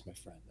 that guy's my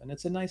friend. And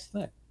it's a nice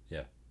thing.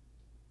 Yeah.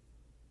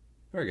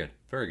 Very good.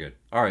 Very good.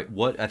 All right.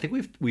 What I think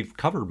we've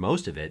covered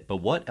most of it, but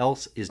what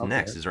else is Okay.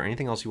 next? Is there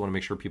anything else you want to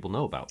make sure people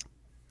know about?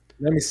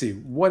 Let me see.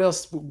 What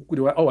else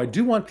do I? Oh, I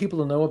do want people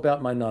to know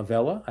about my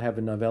novella. I have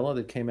a novella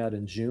that came out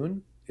in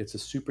June. It's a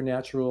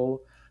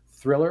supernatural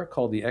thriller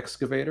called The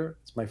Excavator.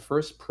 It's my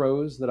first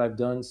prose that I've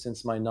done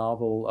since my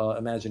novel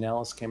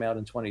Imaginalis came out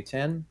in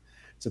 2010.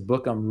 It's a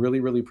book I'm really,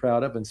 really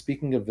proud of. And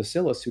speaking of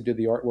Vasilis, who did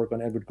the artwork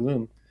on Edward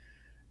Gloom,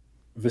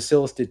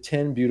 Vasilis did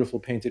 10 beautiful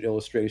painted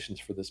illustrations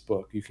for this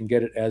book. You can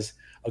get it as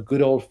a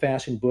good old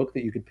fashioned book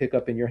that you could pick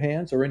up in your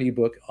hands or an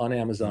ebook on Hmm.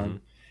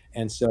 Amazon.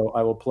 And so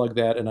I will plug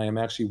that. And I am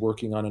actually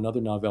working on another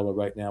novella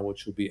right now,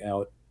 which will be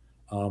out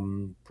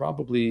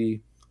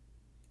probably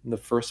in the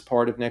first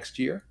part of next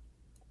year.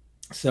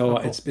 Oh, So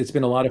cool. it's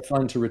been a lot of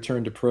fun to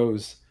return to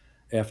prose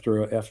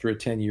after a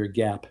 10-year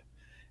gap.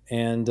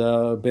 And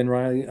Ben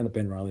Riley,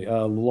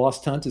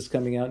 Lost Hunt is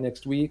coming out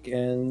next week,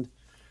 and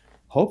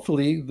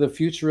hopefully the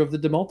future of the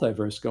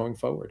demultiverse going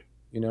forward.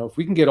 If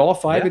we can get all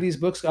five of Yeah. these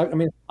books, I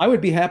mean, I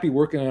would be happy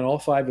working on all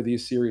five of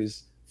these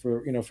series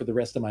for the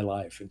rest of my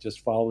life and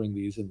just following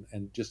these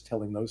and just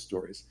telling those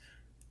stories.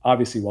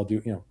 Obviously, while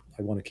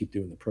I want to keep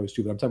doing the prose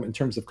too, but I'm talking in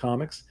terms of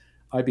comics.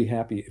 I'd be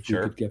happy if we could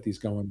Sure. get these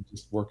going,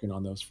 just working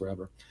on those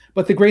forever.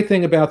 But the great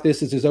thing about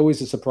this is there's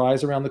always a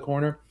surprise around the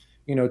corner.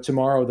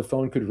 Tomorrow the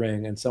phone could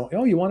ring and so,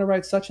 oh, you want to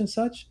write such and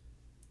such?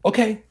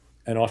 Okay,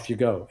 and off you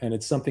go. And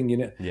it's something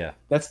Yeah.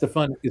 that's the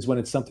fun, is when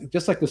it's something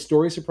just like the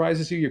story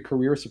surprises you, your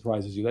career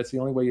surprises you. That's the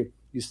only way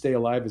you stay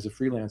alive as a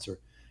freelancer.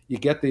 You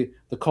get the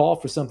call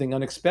for something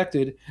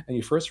unexpected, and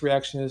your first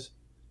reaction is,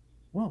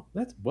 well,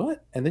 that's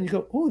what? And then you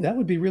go, oh, that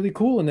would be really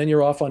cool. And then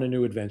you're off on a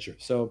new adventure.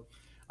 So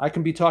I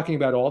can be talking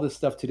about all this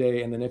stuff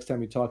today, and the next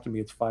time you talk to me,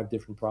 it's five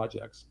different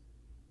projects.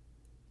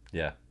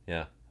 Yeah.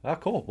 Yeah. Oh,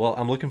 cool. Well,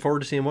 I'm looking forward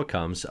to seeing what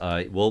comes.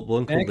 We'll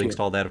include Thank links to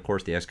you. all that, of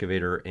course, the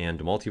excavator and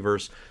the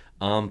multiverse.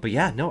 But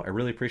yeah, no, I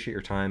really appreciate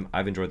your time.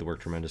 I've enjoyed the work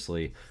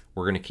tremendously.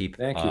 We're gonna keep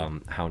Thank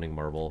you. hounding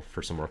Marvel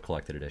for some more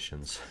collected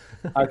editions.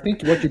 I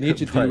think what you need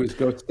to do But is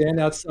go stand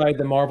outside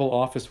the Marvel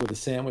office with a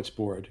sandwich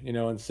board,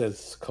 and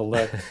says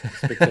collect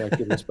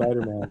spectacular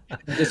Spider-Man,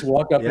 and just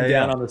walk up yeah, and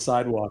down yeah, on the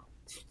sidewalk.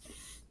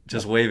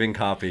 just waving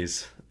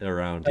copies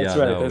around. That's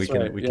Yeah, right. no, we That's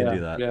can right. we can Yeah. do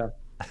that. Yeah.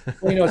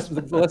 Well,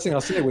 the last thing I'll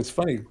say was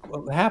funny.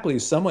 Well, happily,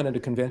 someone at a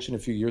convention a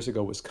few years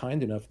ago was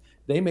kind enough.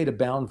 They made a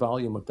bound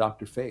volume of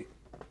Dr. Fate,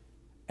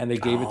 and they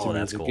gave it to Oh, me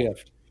that's as a cool.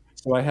 gift.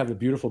 So I have a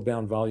beautiful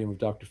bound volume of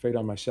Dr. Fate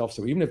on my shelf.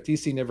 So even if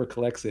DC never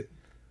collects it,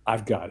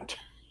 I've got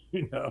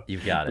it,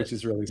 You've got which it.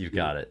 is really You've sweet.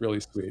 got it. Really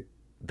sweet.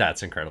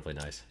 That's incredibly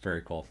nice.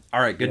 Very cool.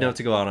 All right, good Yeah. note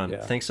to go out on.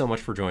 Yeah. Thanks so much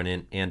for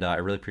joining, and I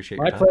really appreciate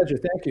your My time. pleasure.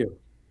 Thank you.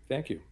 Thank you.